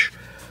too much.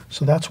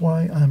 So that's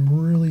why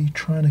I'm really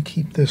trying to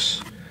keep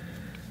this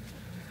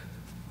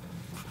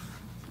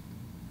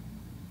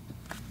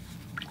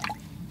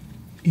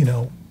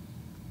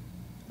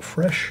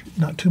fresh,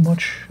 not too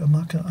much.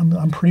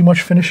 I'm pretty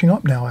much finishing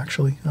up now,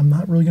 actually. I'm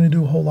not really going to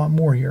do a whole lot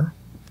more here.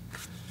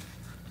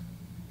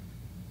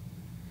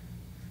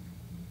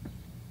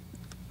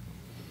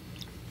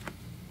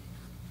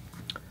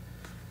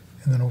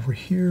 And then over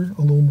here,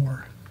 a little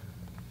more.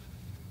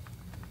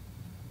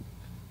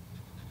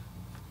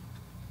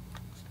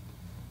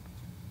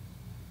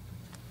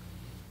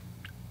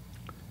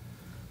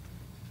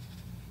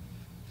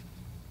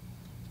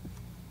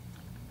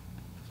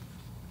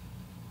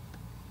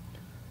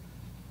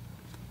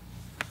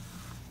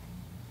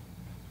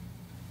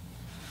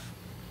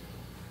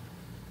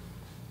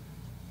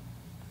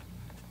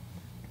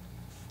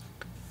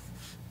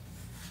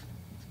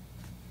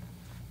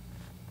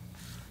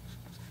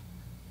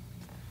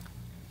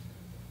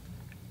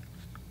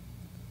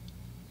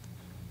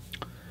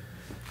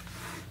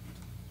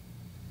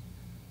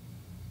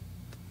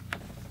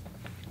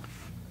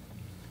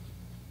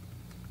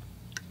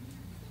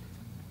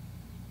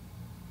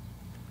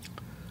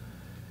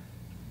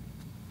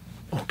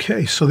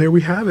 Okay, so there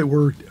we have it.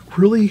 We're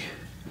really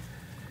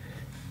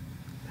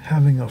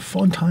having a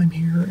fun time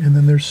here, and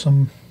then there's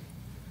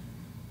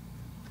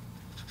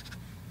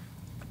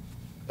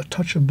a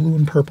touch of blue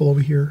and purple over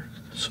here.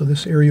 So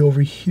this area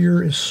over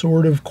here is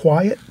sort of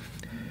quiet,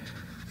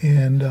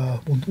 and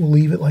we'll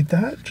leave it like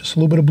that. Just a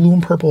little bit of blue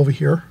and purple over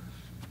here.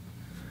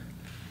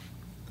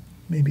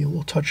 Maybe a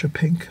little touch of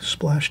pink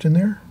splashed in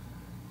there,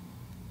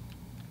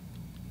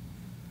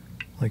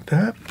 like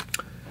that.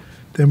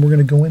 Then we're going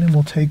to go in and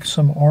we'll take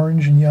some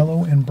orange and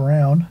yellow and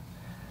brown,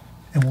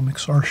 and we'll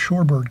mix our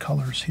shorebird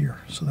colors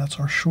here. So that's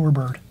our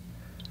shorebird.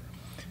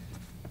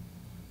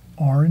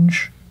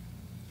 Orange,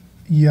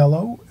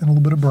 yellow, and a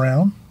little bit of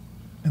brown,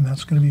 and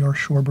that's going to be our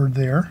shorebird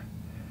there.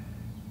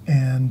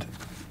 And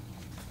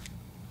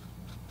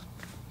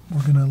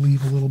we're going to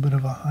leave a little bit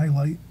of a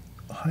highlight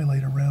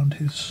around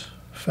his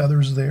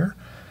feathers there.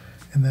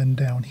 And then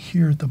down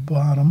here at the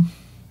bottom,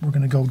 we're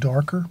going to go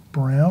darker,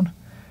 brown,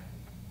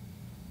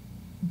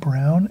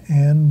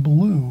 and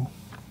blue.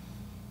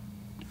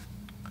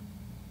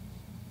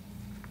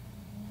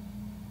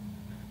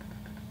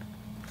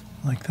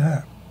 Like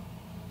that.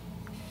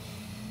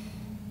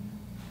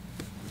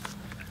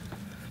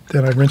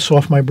 Then I rinse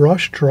off my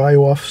brush, dry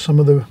off some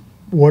of the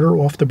water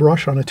off the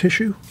brush on a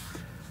tissue.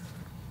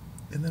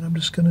 And then I'm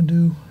just going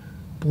to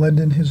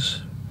blend in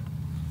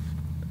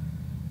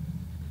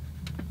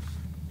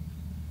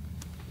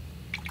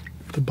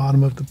the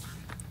bottom of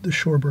the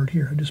shorebird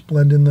here. I just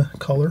blend in the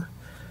color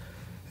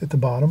at the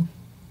bottom.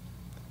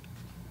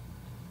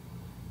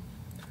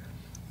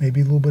 Maybe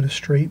a little bit of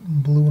straight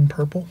blue and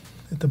purple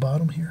at the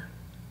bottom here.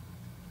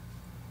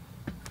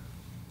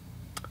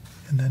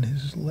 And then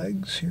his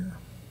legs here.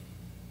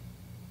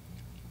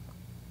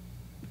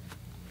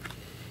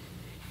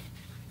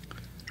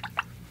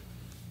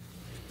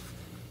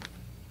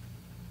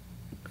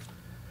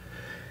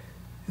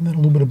 And then a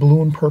little bit of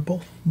blue and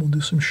purple. We'll do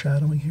some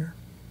shadowing here.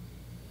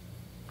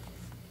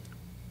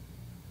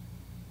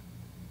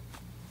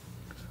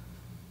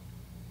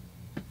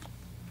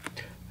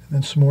 And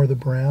then some more of the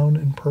brown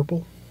and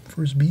purple for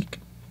his beak.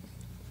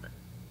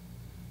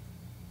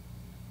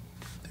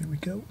 There we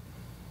go.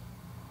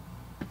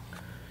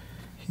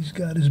 He's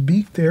got his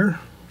beak there.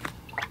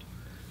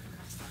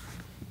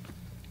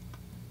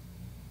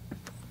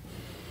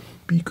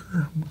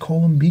 Beaker, we'll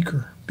call him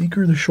Beaker.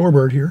 Beaker the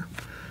shorebird here.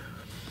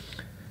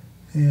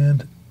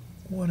 And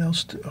what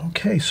else?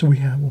 Okay, so we'll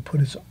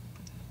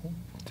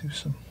do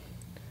some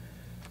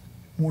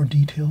more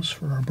details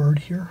for our bird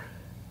here.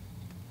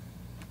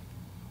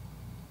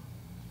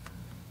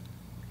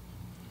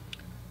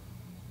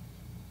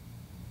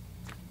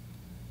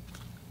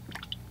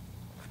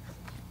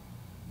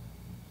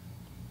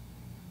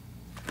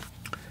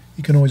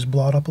 You can always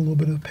blot up a little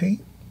bit of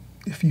paint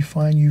if you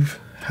find you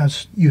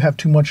have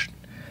too much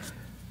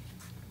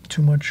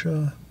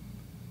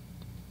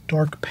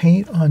dark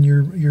paint on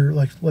your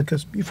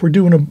if we're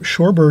doing a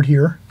shorebird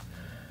here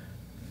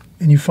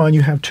and you find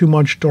you have too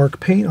much dark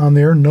paint on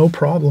there, no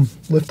problem.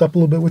 Lift up a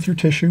little bit with your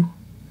tissue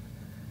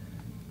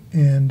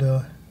and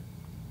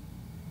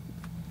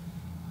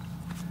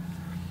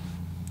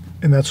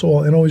that's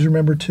all. And always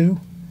remember too,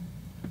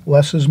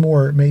 less is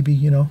more. Maybe,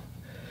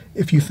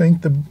 if you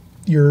think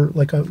you're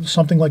like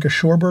something like a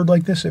shorebird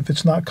like this, if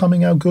it's not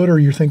coming out good, or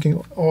you're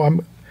thinking,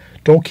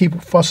 don't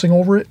keep fussing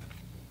over it.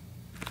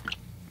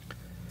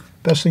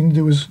 Best thing to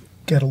do is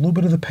get a little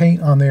bit of the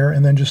paint on there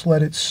and then just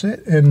let it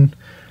sit and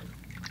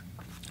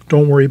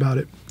don't worry about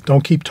it.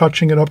 Don't keep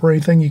touching it up or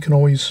anything. You can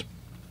always,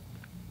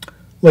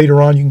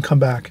 later on, you can come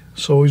back.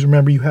 So always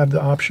remember you have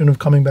the option of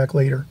coming back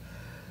later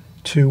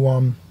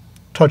to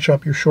touch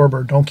up your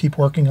shorebird. Don't keep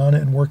working on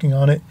it and working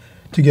on it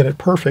to get it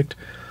perfect.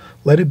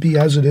 Let it be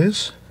as it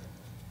is.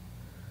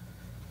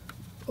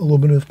 A little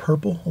bit of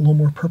purple, a little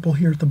more purple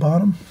here at the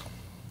bottom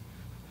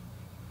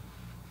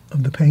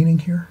of the painting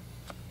here.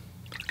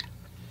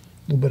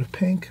 A little bit of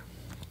pink,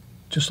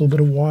 just a little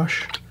bit of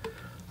wash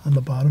on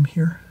the bottom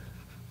here.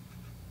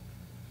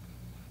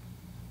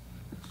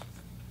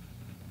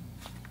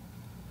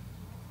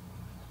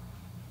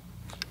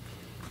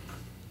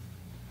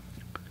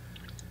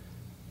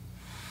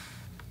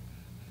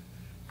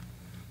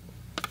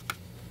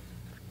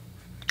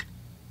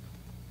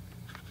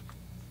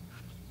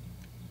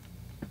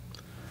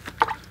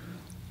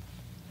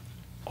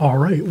 All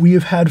right, we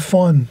have had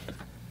fun.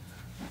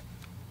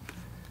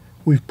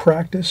 We've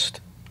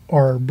practiced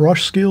our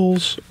brush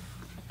skills,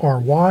 our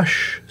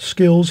wash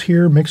skills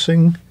here,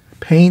 mixing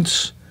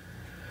paints.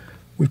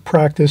 We've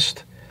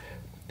practiced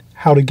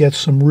how to get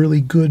some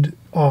really good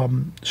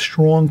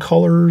strong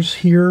colors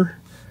here,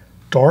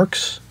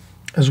 darks,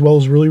 as well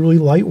as really, really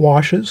light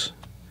washes.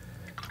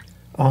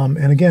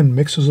 And again,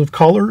 mixes of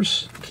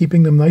colors,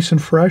 keeping them nice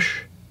and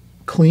fresh,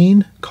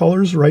 clean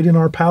colors right in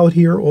our palette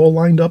here, all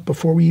lined up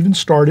before we even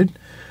started.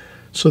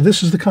 So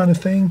this is the kind of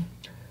thing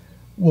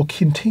we'll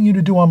continue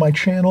to do on my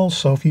channel.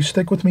 So if you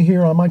stick with me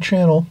here on my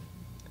channel,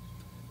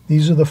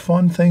 these are the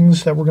fun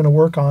things that we're going to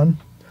work on.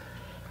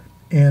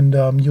 And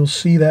you'll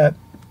see that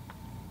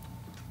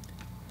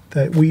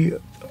we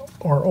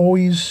are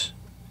always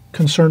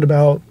concerned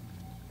about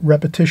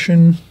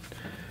repetition,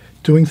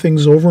 doing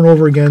things over and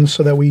over again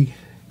so that we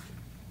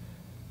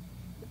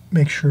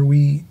make sure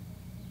we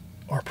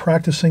are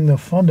practicing the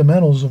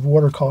fundamentals of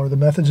watercolor, the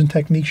methods and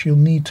techniques you'll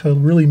need to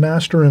really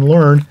master and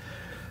learn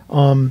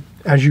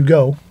as you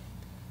go,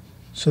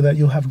 so that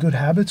you'll have good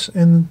habits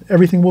and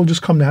everything will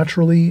just come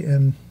naturally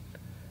and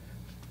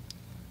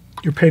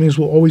your paintings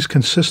will always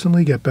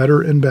consistently get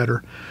better and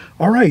better.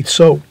 All right,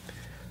 so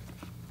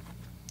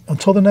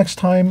until the next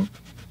time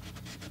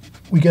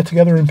we get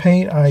together and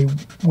paint, I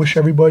wish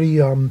everybody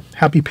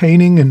happy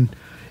painting and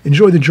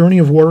enjoy the journey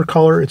of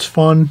watercolor. It's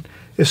fun.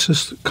 It's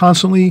just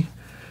constantly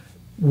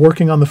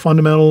working on the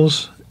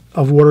fundamentals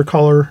of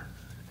watercolor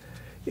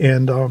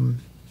and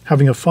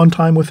having a fun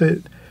time with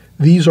it.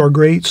 These are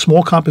great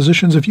small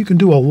compositions. If you can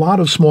do a lot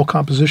of small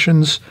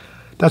compositions,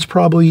 that's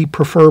probably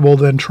preferable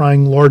than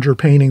trying larger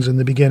paintings in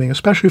the beginning,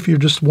 especially if you're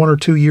just 1 or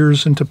 2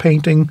 years into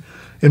painting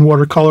in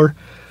watercolor.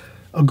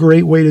 A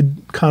great way to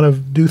kind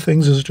of do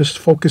things is just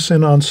focus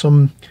in on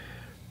some,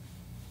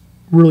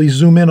 really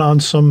zoom in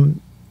on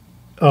some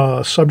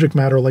subject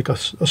matter, like a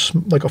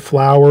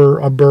flower,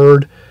 a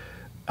bird,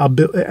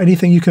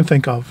 anything you can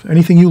think of,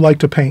 anything you like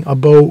to paint, a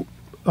boat,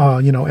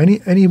 a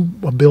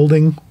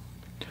building,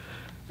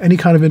 any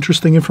kind of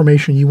interesting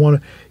information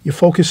you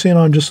focus in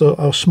on just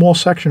a small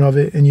section of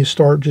it, and you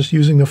start just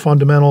using the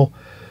fundamental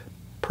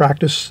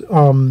practice,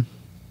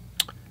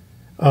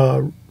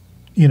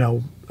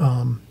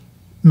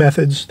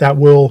 methods that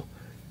will,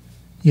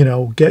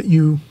 get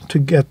you to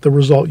get the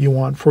result you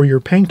want for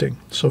your painting.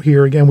 So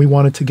here again, we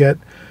wanted to get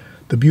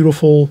the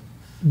beautiful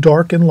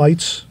dark and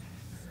lights,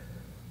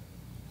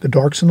 the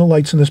darks and the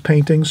lights in this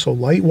painting. So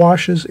light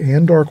washes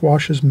and dark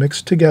washes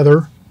mixed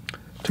together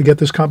to get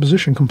this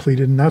composition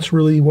completed, and that's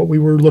really what we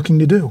were looking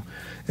to do,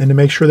 and to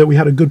make sure that we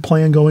had a good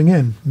plan going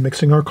in,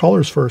 mixing our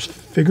colors first,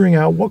 figuring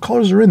out what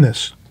colors are in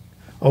this.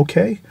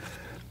 Okay,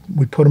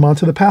 we put them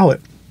onto the palette.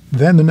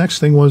 Then the next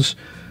thing was,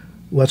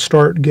 let's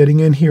start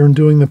getting in here and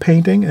doing the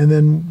painting, and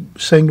then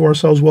saying to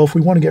ourselves, well, if we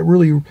want to get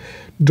really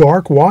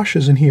dark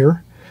washes in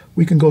here,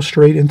 we can go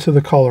straight into the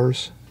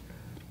colors,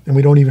 and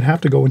we don't even have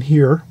to go in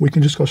here. We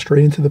can just go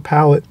straight into the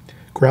palette,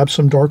 grab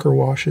some darker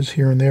washes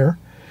here and there,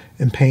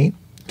 and paint.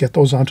 Get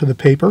those onto the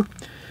paper,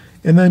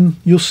 and then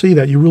you'll see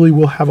that you really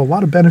will have a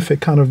lot of benefit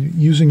kind of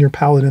using your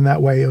palette in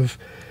that way, of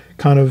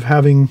kind of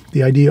having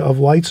the idea of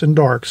lights and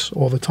darks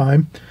all the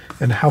time,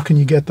 and how can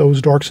you get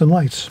those darks and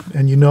lights.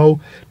 And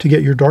to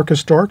get your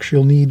darkest darks,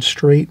 you'll need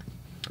straight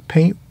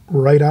paint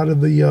right out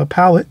of the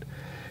palette,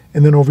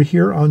 and then over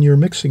here on your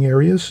mixing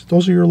areas,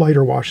 those are your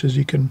lighter washes.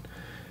 You can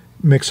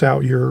mix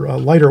out your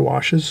lighter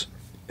washes,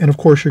 and of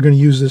course you're going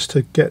to use this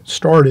to get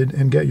started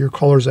and get your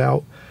colors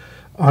out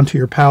onto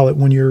your palette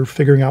when you're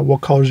figuring out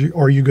what colors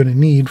are you going to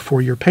need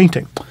for your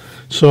painting.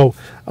 So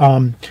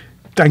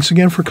thanks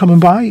again for coming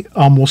by.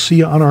 We'll see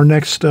you on our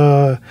next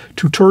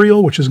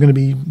tutorial, which is going to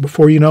be,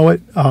 before you know it,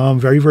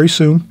 very, very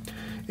soon.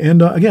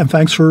 And again,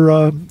 thanks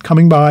for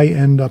coming by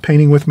and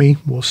painting with me.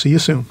 We'll see you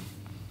soon.